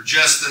 Or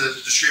just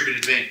the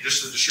distributed beam,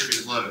 just the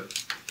distributed load?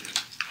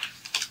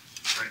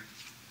 Right.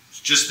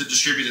 Just the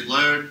distributed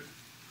load.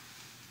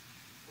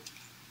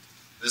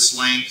 This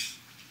length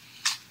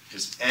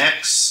is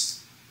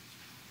x.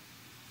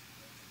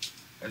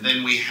 And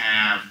then we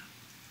have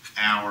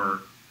our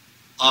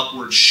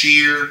upward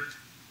shear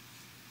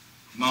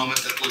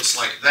moment that looks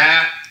like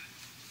that.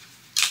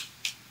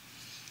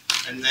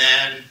 And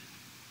then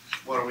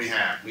what do we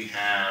have? We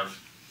have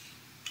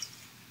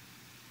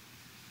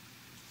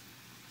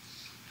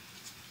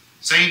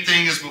same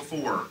thing as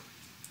before.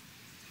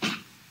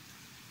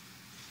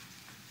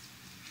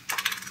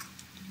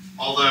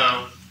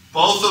 Although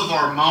both of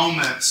our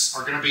moments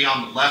are going to be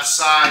on the left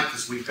side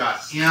because we've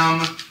got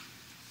m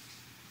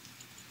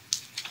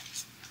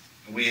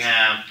and we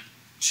have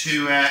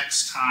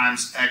 2x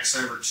times x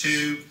over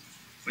 2.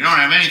 We don't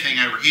have anything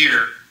over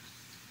here.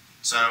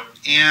 So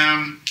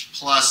m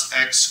plus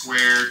x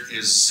squared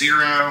is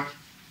 0.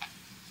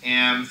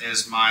 M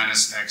is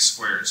minus x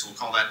squared. So we'll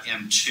call that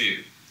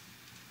m2.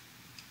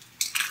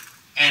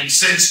 And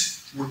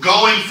since we're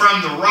going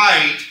from the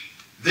right,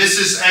 this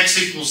is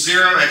x equals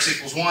 0, x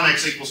equals 1,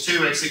 x equals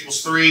 2, x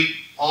equals 3,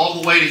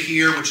 all the way to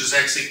here, which is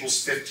x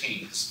equals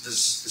 15.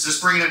 Is this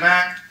bringing it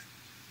back?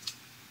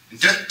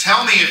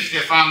 Tell me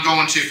if I'm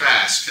going too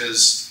fast,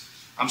 because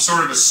I'm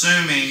sort of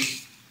assuming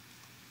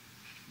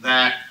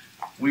that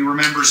we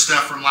remember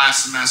stuff from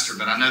last semester,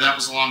 but I know that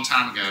was a long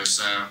time ago,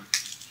 so.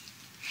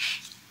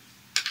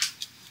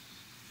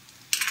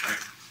 Right.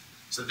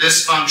 So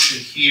this function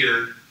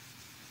here,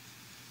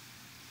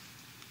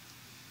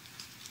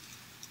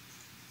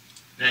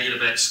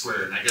 negative x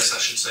squared, and I guess I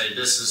should say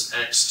this is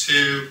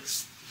x2,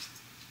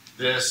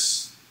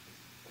 this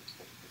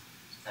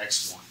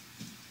x1.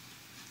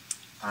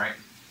 All right.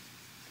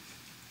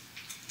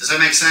 Does that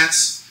make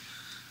sense?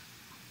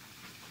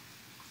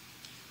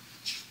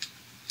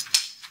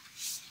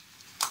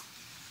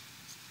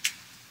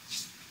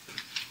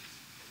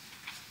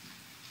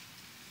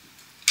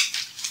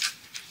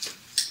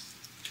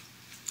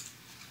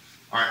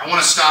 All right, I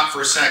want to stop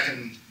for a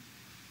second.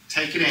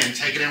 Take it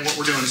in what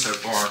we're doing so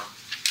far.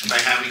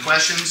 Anybody have any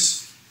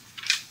questions?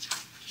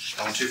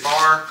 Going too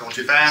far? Going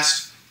too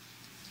fast?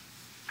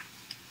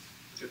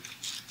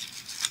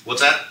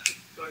 What's that?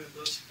 Going a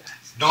little too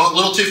fast. No, a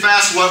little too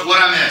fast? What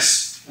I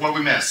miss? What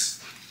we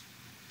miss?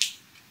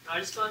 No, I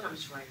just feel like I'm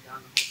just writing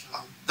down the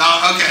whole time.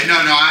 Oh, okay, no,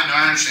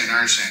 I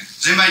understand.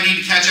 Does anybody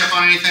need to catch up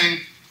on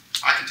anything?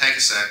 I can take a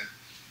sec.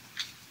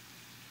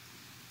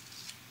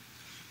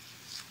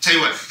 Tell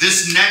you what,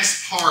 this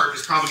next part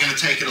is probably going to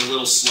take it a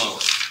little slower,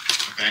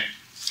 okay?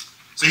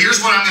 So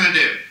here's what I'm going to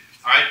do,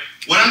 all right?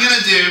 What I'm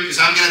going to do is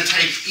I'm going to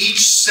take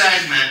each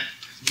segment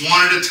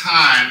one at a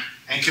time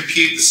and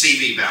compute the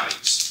CV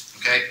values,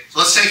 okay? So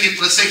let's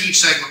take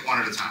each segment one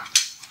at a time,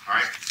 all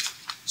right?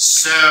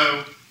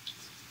 So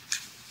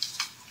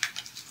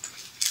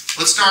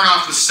let's start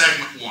off with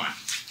segment 1.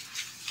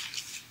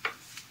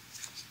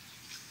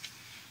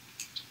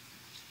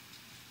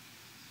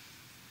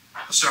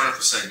 Let's start off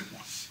with segment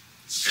 1.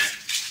 Okay.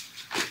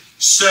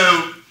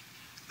 So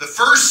the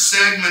first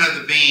segment of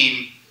the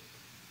beam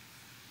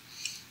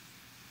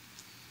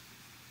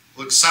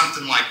looks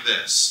something like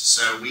this.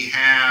 So we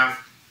have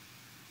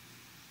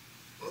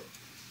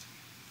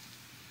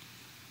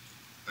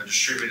a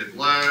distributed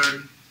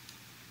load.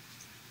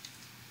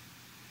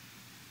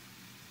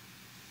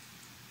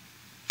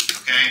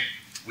 Okay.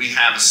 We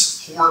have a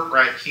support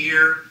right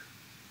here.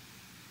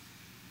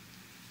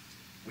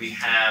 We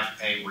have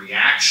a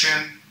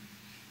reaction.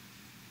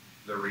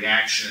 The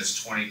reaction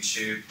is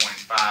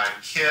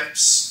 22.5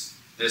 kips.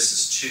 This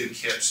is 2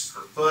 kips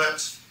per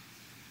foot.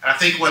 And I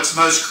think what's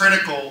most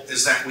critical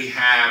is that we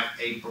have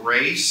a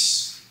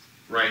brace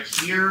right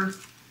here,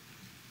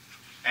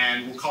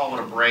 and we'll call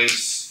it a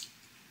brace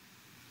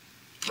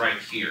right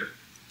here.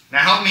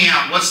 Now help me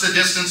out. What's the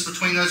distance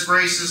between those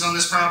braces on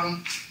this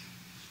problem?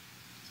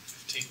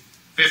 15.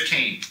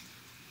 15.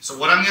 So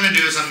what I'm going to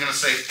do is I'm going to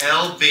say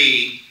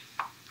LB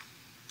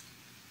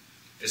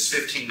is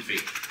 15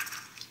 feet.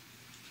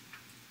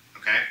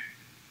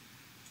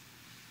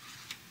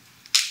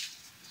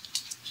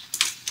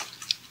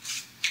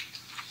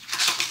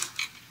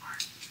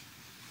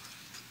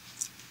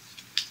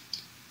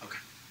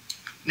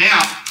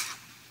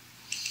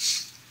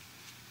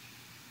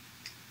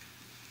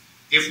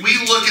 if we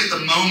look at the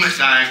moment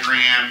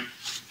diagram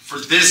for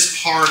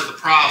this part of the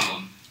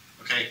problem,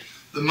 okay,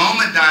 the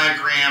moment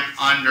diagram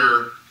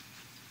under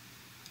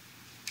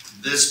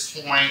this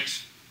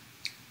point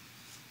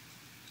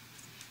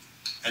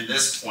and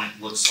this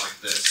point looks like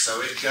this.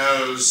 So it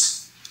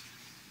goes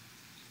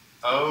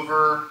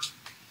over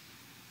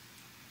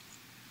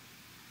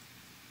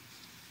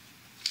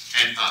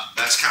and up.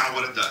 That's kind of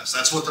what it does.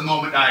 That's what the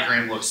moment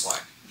diagram looks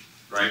like,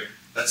 right?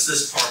 That's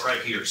this part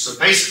right here. So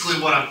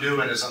basically what I'm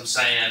doing is I'm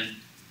saying,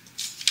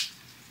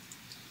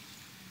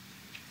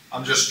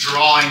 I'm just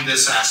drawing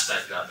this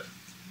aspect of it,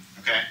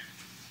 okay?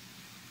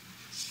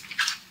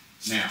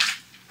 Now,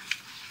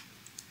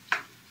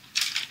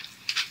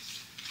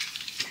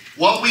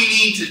 what we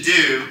need to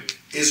do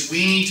is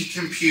we need to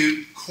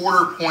compute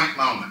quarter point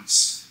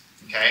moments,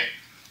 okay?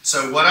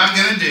 So what I'm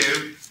going to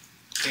do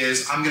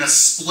is I'm going to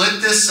split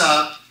this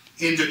up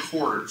into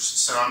quarters.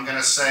 So I'm going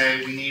to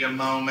say we need a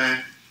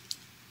moment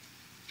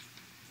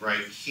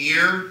right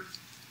here.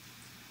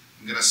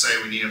 I'm going to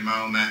say we need a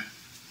moment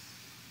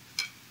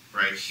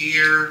right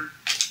here.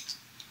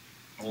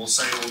 And we'll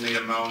say we'll need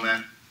a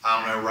moment, I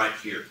don't know, right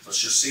here. Let's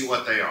just see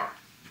what they are,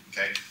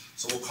 okay?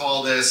 So we'll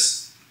call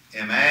this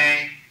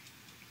MA,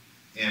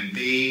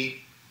 MB,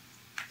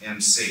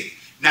 MC.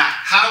 Now,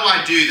 how do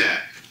I do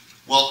that?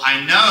 Well,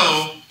 I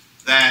know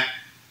that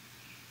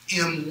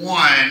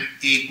M1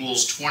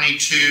 equals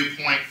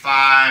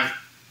 22.5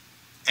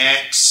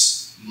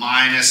 x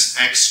minus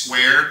x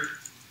squared.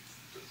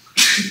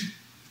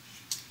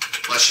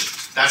 Bless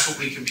you. That's what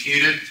we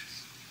computed.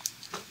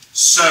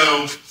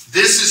 So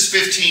this is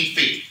 15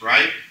 feet,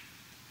 right?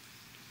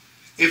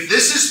 If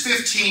this is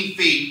 15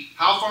 feet,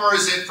 how far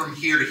is it from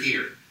here to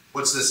here?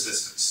 What's this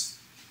distance?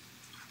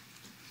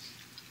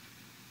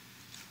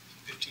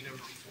 15 over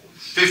 4.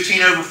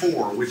 15 over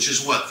 4, which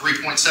is what,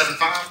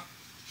 3.75?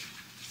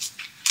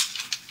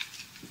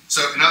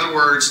 So in other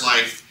words,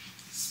 like,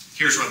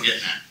 here's what I'm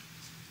getting at.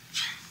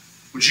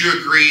 Would you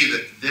agree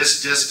that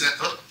this distance,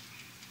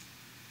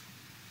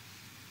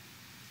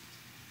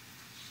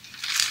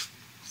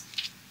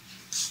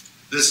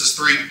 this is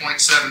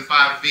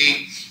 3.75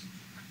 feet,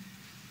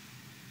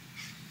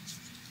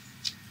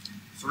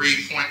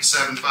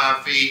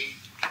 3.75 feet,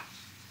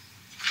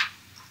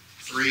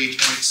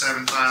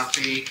 3.75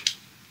 feet,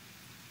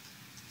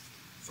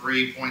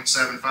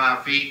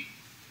 3.75 feet.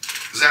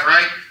 Is that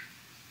right?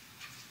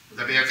 Would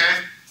that be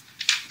okay?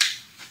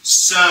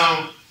 So,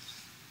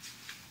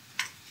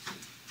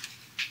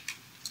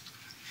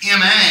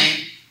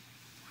 MA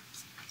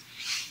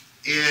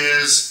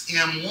is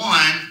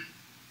M1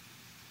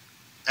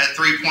 at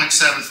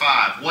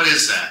 3.75. What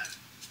is that?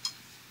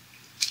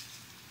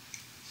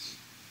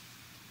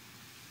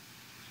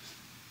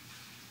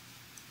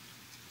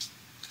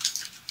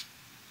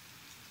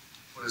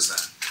 What is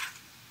that?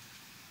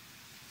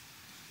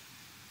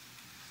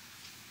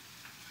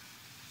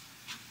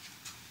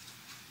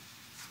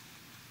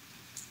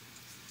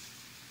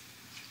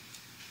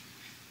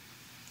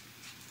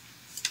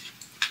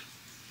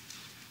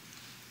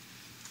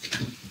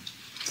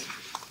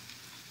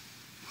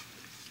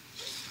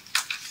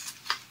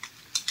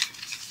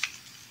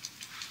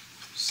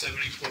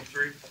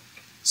 .3.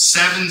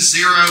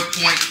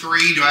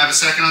 70.3. Do I have a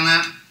second on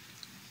that?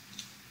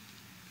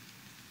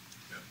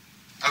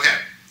 Okay.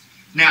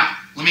 Now,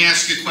 let me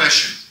ask you a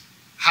question.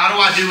 How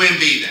do I do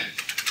MB then?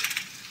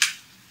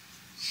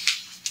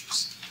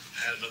 Just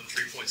add another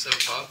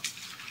 3.75.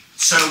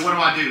 So what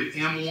do I do?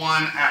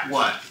 M1 at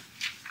what?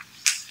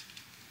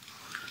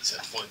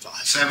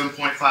 7.5.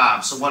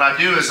 7.5. So what I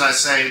do is I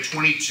say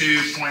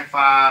 22.5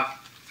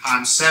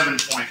 times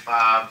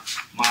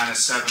 7.5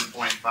 minus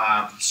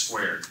 7.5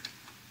 squared.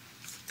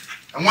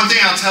 And one thing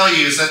I'll tell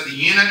you is that the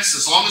units,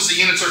 as long as the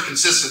units are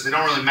consistent, they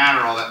don't really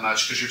matter all that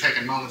much because you're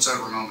taking moments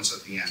over moments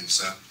at the end.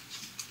 So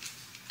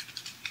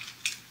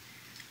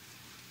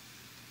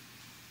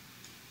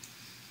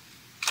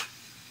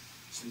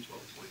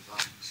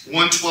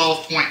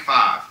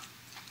 112.5.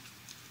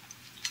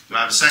 Do I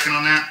have a second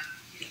on that?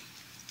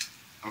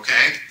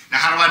 Okay. Now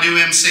how do I do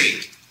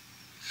MC?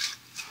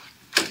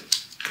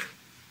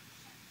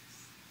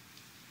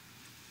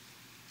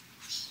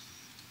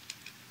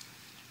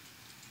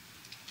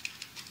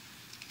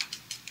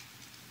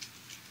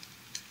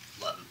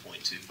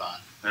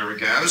 There we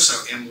go. So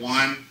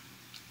M1.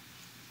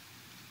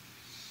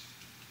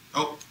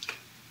 Oh.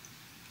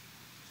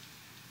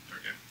 There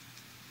we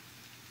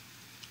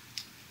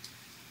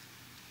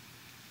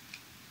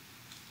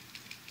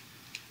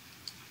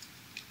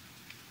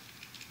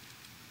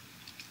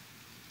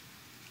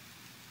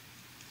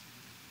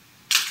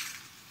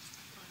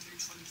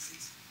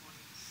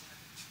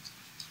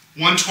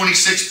go.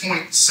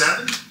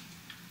 $126.7.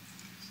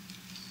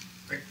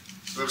 Do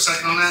we have a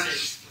second on that?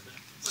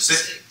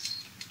 Six.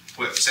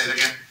 Wait, say that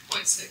again.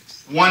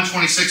 0.6.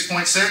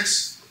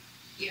 126.6?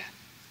 Yeah.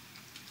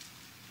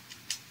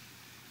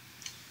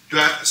 Do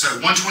I have, so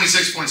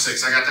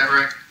 126.6, I got that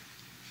right?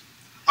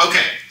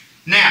 Okay,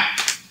 now,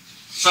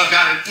 so I've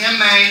got an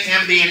MA,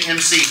 MB, and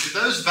MC. Do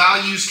those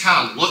values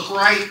kind of look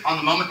right on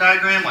the moment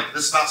diagram? Like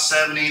this is about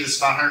 70, this is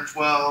about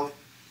 112.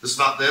 This is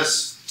about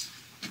this?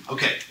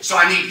 Okay, so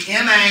I need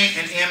MA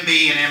and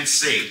MB and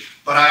MC,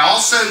 but I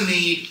also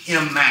need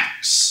M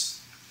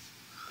max.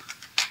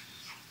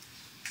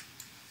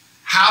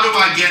 How do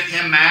I get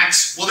M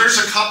max? Well, there's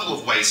a couple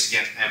of ways to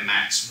get M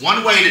max.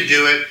 One way to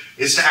do it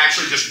is to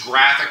actually just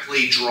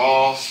graphically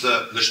draw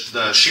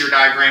the shear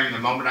diagram and the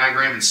moment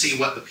diagram and see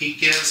what the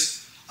peak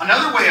is.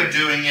 Another way of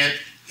doing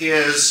it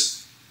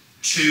is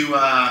to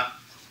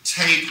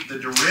take the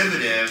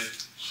derivative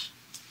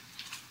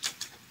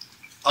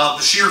of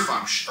the shear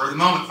function, or the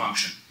moment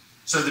function.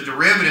 So the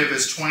derivative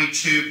is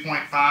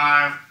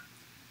 22.5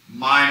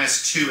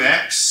 minus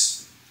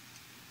 2x,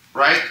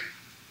 right?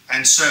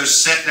 And so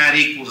set that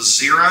equal to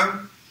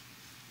 0.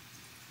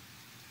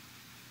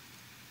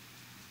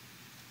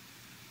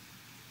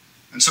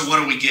 And so what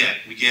do we get?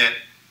 We get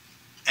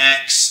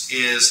x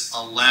is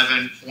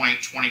 11.25.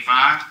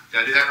 Did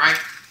I do that right?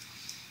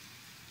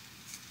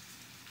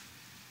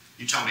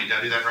 You tell me, did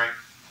I do that right?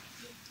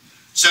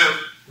 So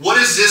what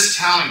is this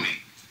telling me?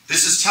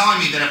 This is telling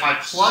me that if I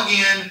plug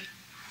in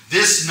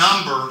this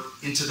number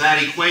into that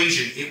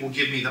equation, it will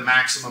give me the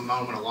maximum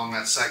moment along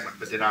that segment.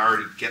 But did I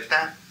already get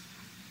that?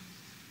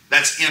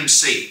 That's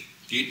MC.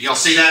 Do y'all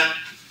see that?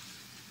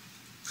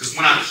 Because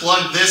when I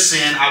plug this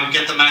in, I would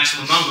get the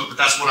maximum moment, but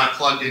that's what I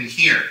plugged in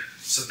here.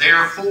 So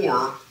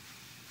therefore,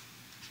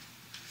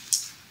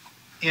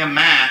 M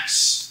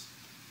max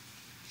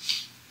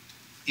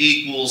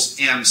equals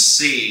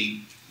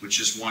MC, which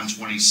is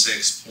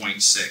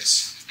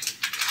 126.6.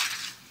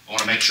 I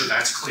want to make sure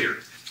that's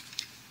clear.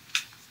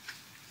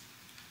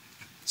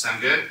 Sound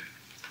good?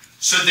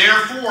 So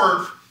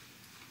therefore,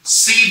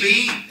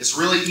 CB is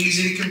really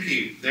easy to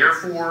compute.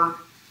 Therefore,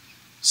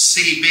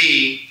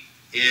 CB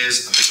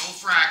is a big old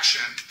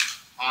fraction.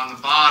 On the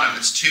bottom,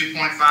 it's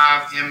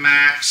 2.5 M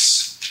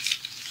max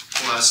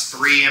plus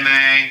 3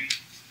 MA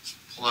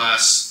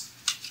plus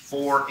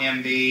 4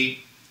 MB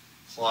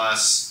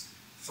plus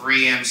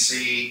 3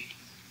 MC.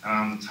 And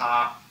on the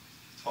top,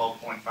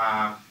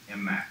 12.5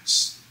 M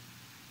max.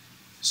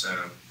 So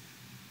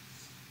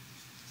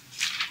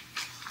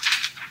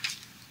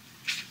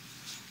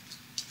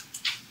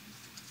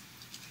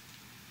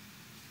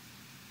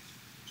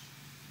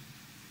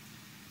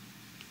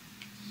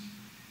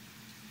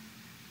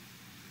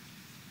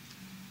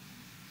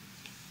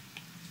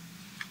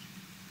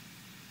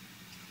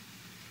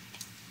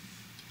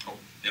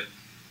yep.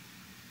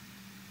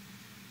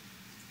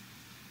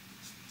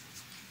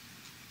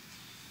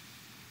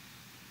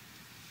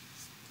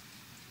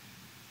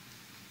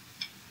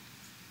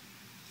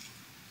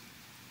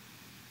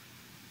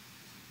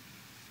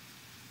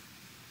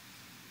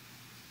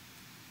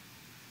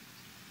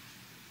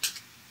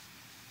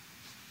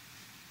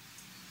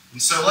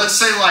 And so let's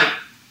say like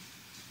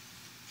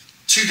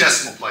 2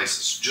 decimal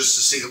places, just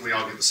to see that we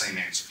all get the same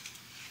answer.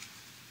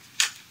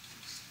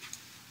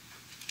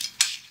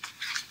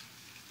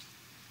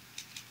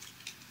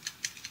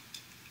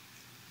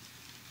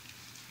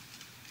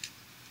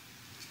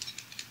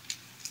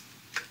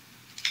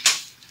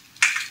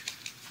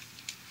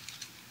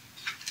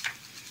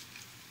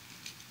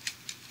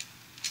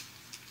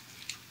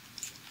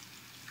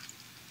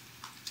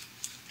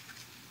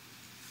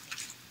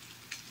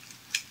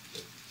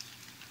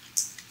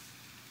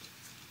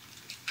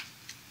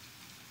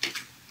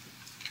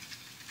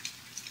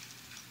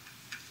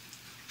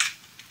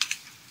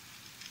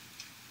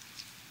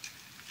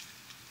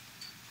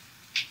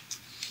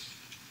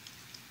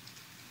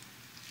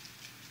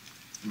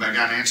 Anybody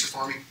got an answer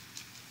for me?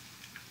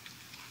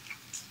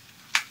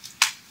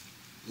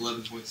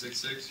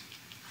 11.66?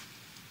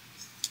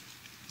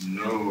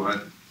 No,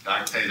 I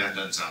can tell you that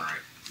doesn't sound right.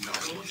 No,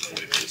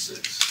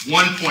 1.16.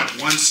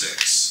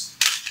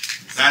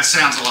 1.16. That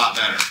sounds a lot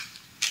better.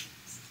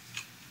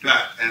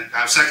 Got and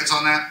 5 seconds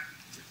on that?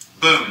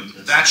 Boom.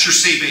 That's your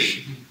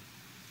CB.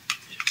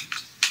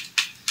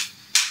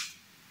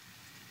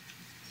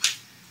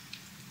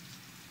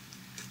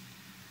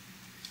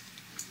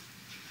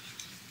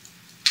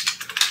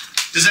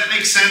 Does that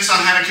make sense on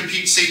how to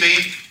compute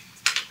CB?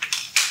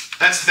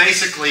 That's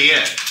basically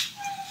it.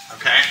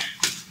 Okay?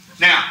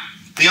 Now,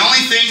 the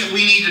only thing that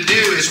we need to do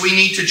is we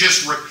need to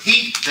just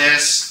repeat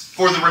this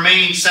for the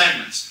remaining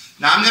segments.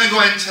 Now, I'm going to go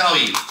ahead and tell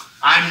you,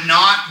 I'm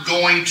not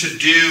going to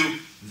do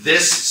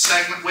this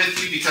segment with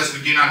you because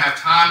we do not have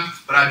time,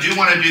 but I do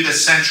want to do the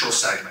central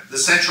segment. The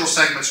central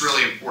segment's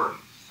really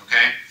important.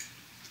 Okay?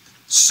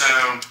 So,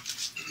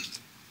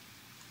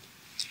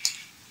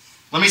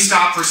 let me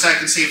stop for a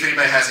second and see if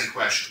anybody has any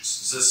questions.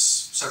 Is this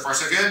so far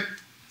so good?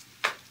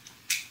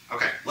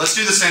 Okay, let's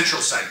do the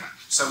central segment.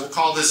 So we'll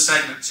call this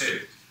segment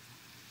 2.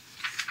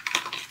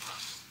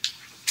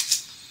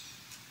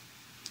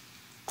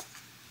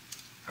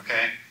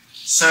 Okay,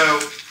 so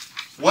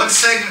what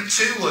segment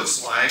 2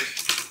 looks like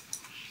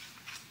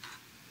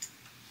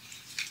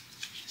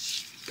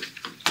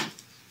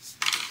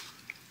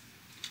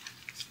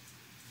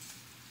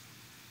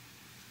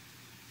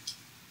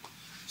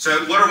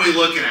so what are we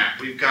looking at?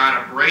 We've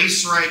got a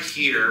brace right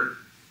here.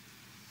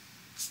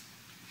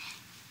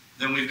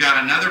 Then we've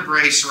got another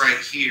brace right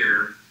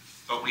here.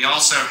 But we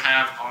also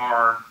have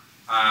our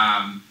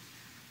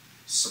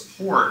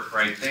support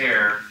right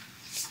there,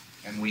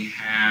 and we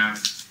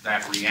have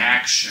that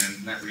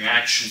reaction. That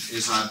reaction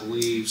is, I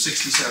believe,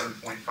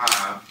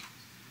 67.5.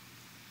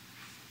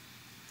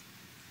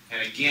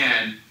 And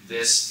again,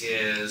 this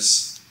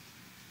is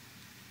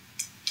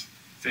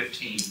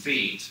 15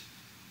 feet.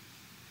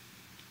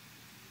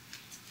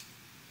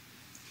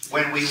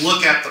 When we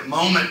look at the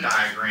moment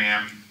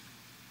diagram,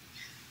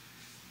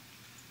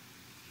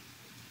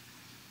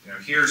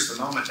 here's the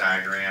moment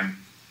diagram.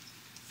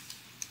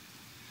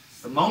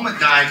 The moment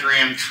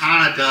diagram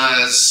kind of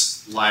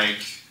does like,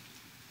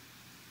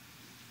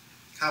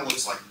 kind of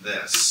looks like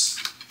this.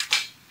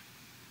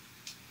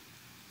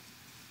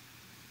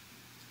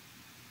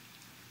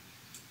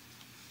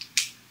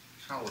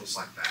 Kind of looks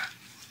like that.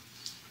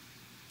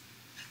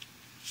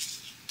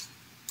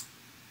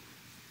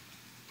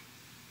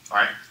 All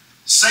right,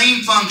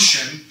 same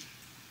function.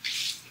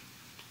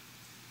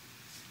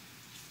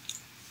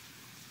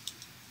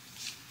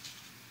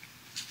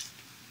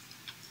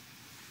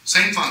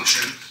 Same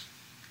function,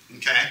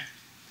 okay?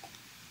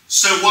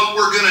 So what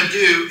we're going to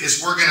do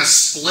is we're going to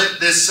split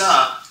this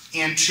up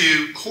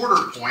into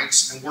quarter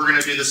points, and we're going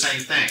to do the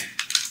same thing.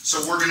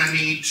 So we're going to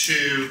need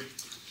to,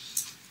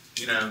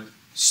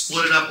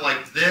 split it up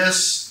like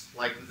this,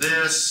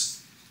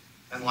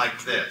 and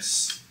like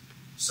this.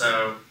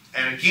 So,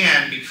 and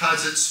again,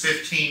 because it's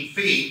 15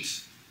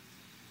 feet,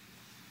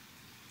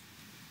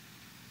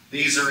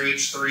 these are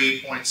each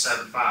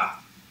 3.75.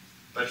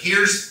 But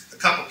here's a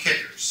couple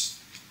kickers.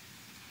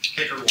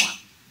 Kicker one.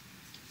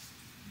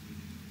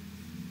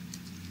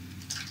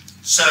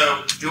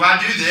 So, do I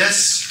do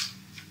this?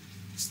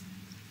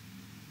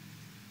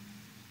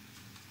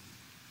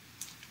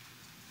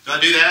 Do I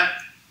do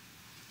that?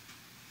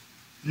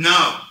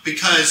 No,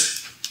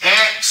 because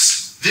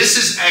x, this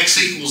is x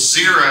equals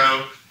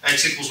 0,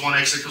 x equals 1,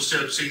 x equals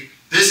 2. See,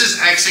 this is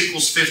x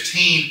equals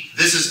 15,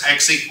 this is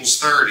x equals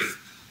 30.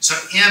 So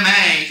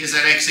MA is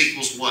at x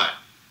equals what?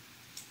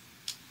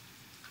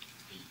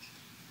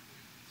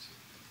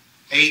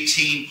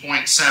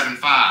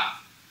 18.75.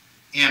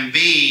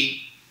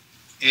 MB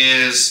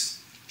is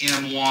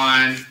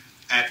M1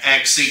 at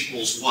x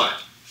equals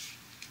what?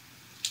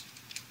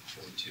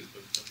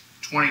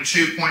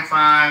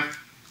 22.5.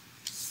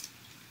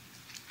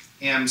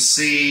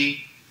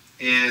 MC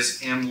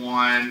is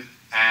M1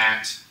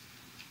 at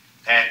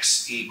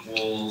x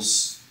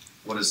equals,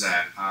 what is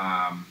that?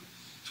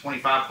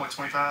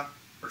 25.25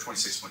 or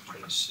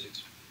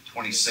 26.25?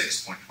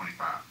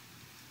 26.25.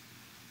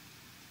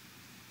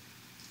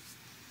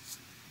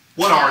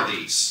 What are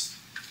these?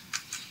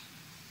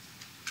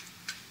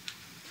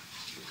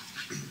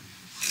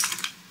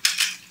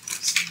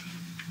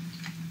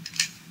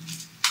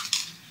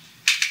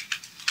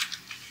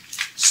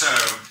 So,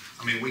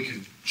 I mean, we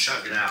can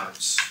chug it out.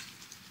 It's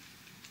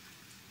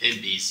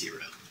MB 0.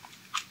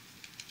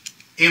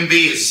 MB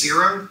is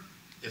 0?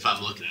 If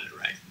I'm looking at it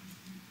right.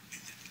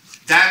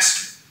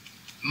 That's,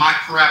 my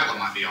parabola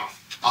might be off.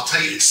 I'll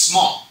tell you, it's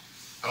small.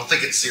 I don't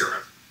think it's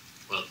 0.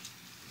 Well,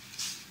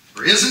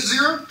 or is it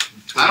 0?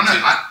 I don't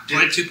know.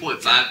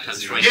 22.5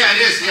 times 22. Yeah,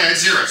 it is. Yeah,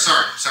 it's 0.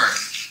 Sorry.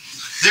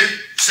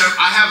 So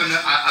I have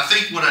I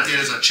think what I did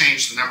is I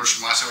changed the numbers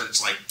from last time.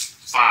 It's like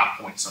 5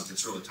 point something.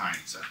 It's really tiny.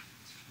 So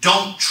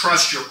don't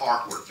trust your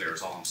artwork there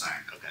is all I'm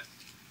saying. Okay.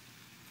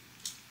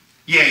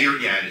 Yeah,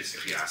 it is.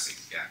 Yeah, I see.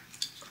 Yeah.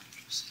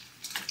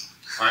 Sorry.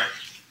 All right.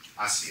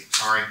 I see it.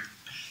 Sorry.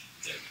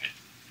 Okay.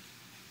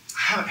 I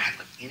haven't had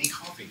like any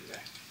coffee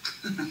today.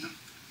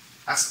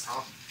 That's the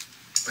problem.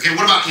 Okay,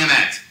 what about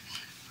MA?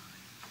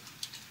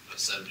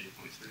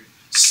 70.3.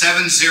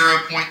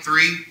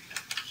 70.3.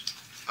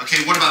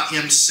 Okay, what about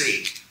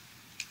MC?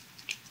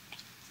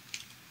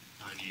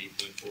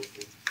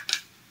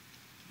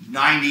 98.44.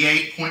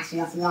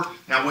 98.44.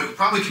 Now, what you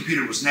probably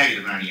computed was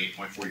negative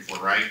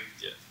 98.44, right?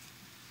 Yeah.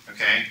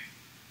 Okay.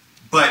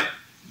 But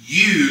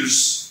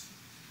use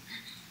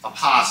a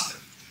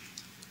positive.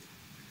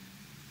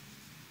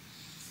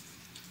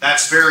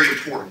 That's very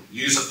important.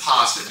 Use a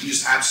positive.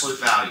 Use absolute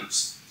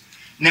values.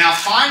 Now,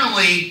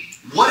 finally,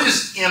 what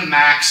is M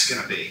max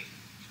going to be?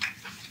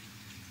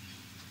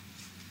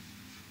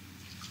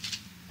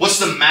 What's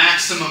the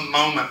maximum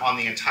moment on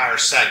the entire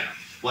segment?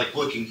 Like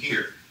looking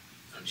here.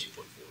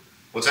 98.4.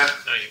 What's that?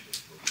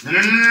 98.4.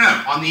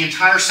 No. On the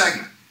entire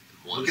segment.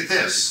 M1 Look at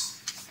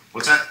this.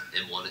 What's that?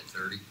 M1 at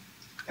 30.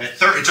 At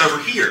 30, it's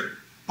over here.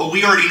 But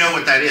we already know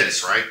what that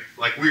is, right?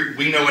 Like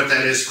we know what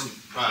that is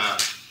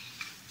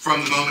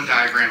from the moment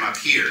diagram up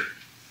here.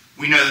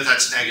 We know that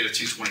that's negative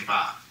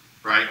 225,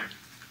 right?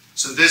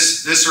 So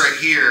this right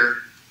here,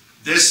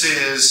 this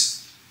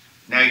is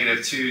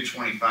negative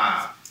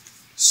 225.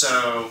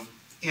 So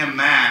M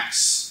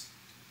max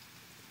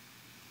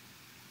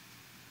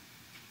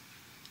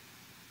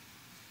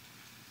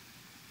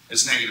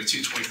is negative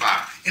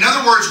 225. In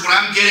other words, what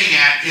I'm getting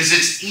at is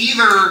it's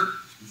either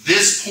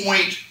this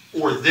point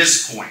or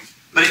this point.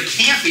 But it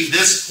can't be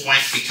this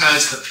point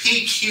because the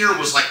peak here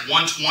was like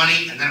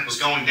 120 and then it was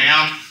going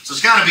down. So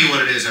it's got to be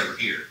what it is over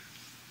here,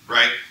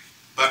 right?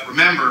 But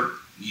remember,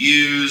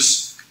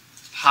 use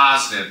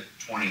positive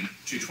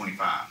 22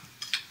 225.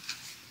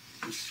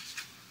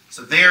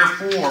 So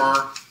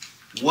therefore,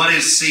 what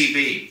is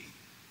CB?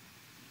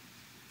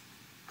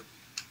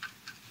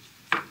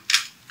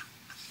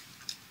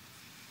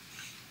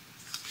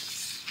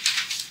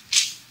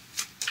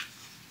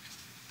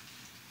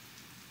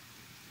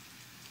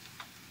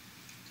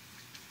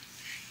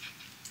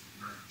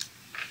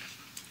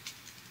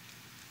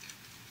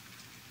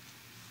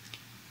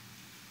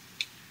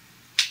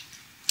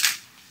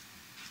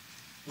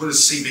 What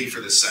is CB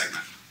for this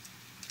segment?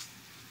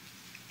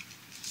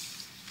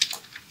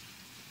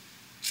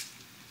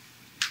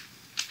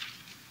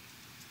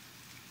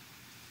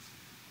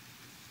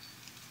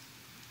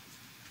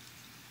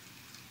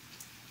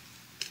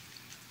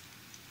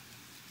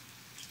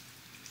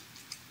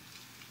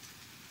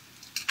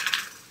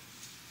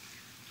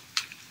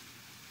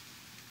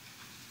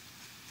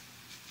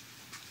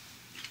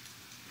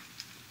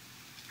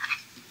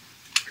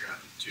 I got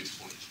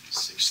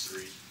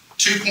 2.63.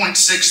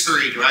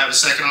 2.63. Do I have a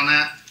second on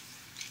that?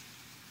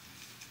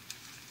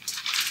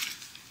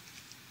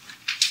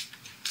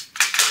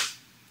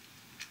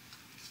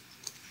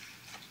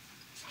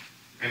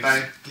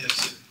 Anybody?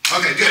 Yes.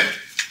 Okay, good.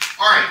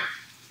 All right.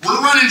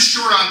 We're running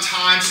short on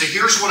time, so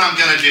here's what I'm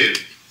going to do.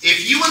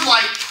 If you would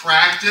like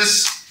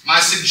practice, my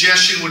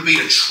suggestion would be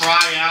to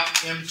try out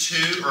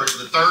M2, or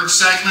the third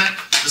segment.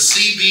 The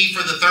CB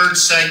for the third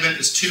segment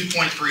is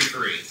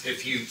 2.33,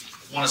 if you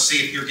want to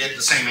see if you're getting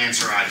the same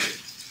answer I do.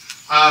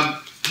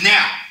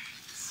 Now,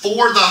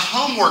 for the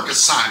homework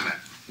assignment,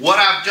 what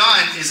I've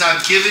done is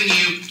I've given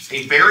you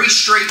a very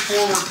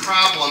straightforward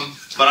problem,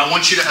 but I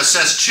want you to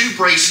assess two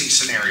bracing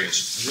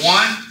scenarios.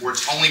 One, where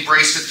it's only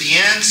braced at the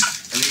ends,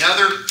 and the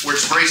other, where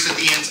it's braced at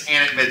the ends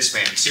and at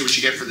midspan. See what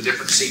you get for the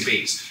different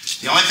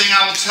CBs. The only thing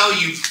I will tell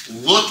you,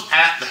 look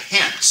at the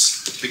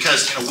hints,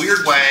 because in a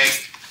weird way,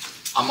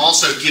 I'm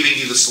also giving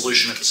you the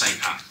solution at the same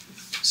time.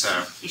 So,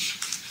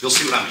 you'll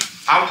see what I mean.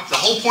 The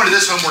whole point of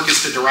this homework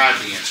is to derive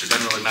the answer. It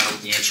doesn't really matter what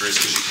the answer is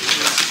because you can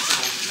look it up.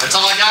 That's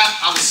all I got.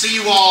 I will see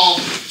you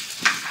all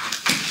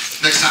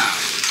next time.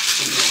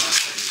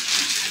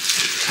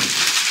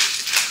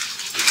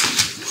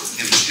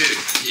 M2.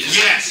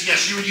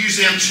 Yes, you would use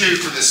M2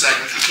 for this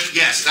segment.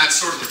 Yes, that's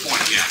sort of the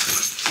point, yeah.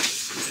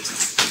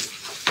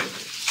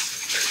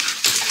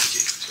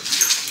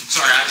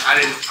 Sorry,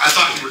 I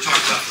thought you were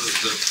talking about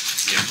the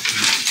yeah.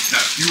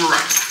 No, you were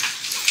right.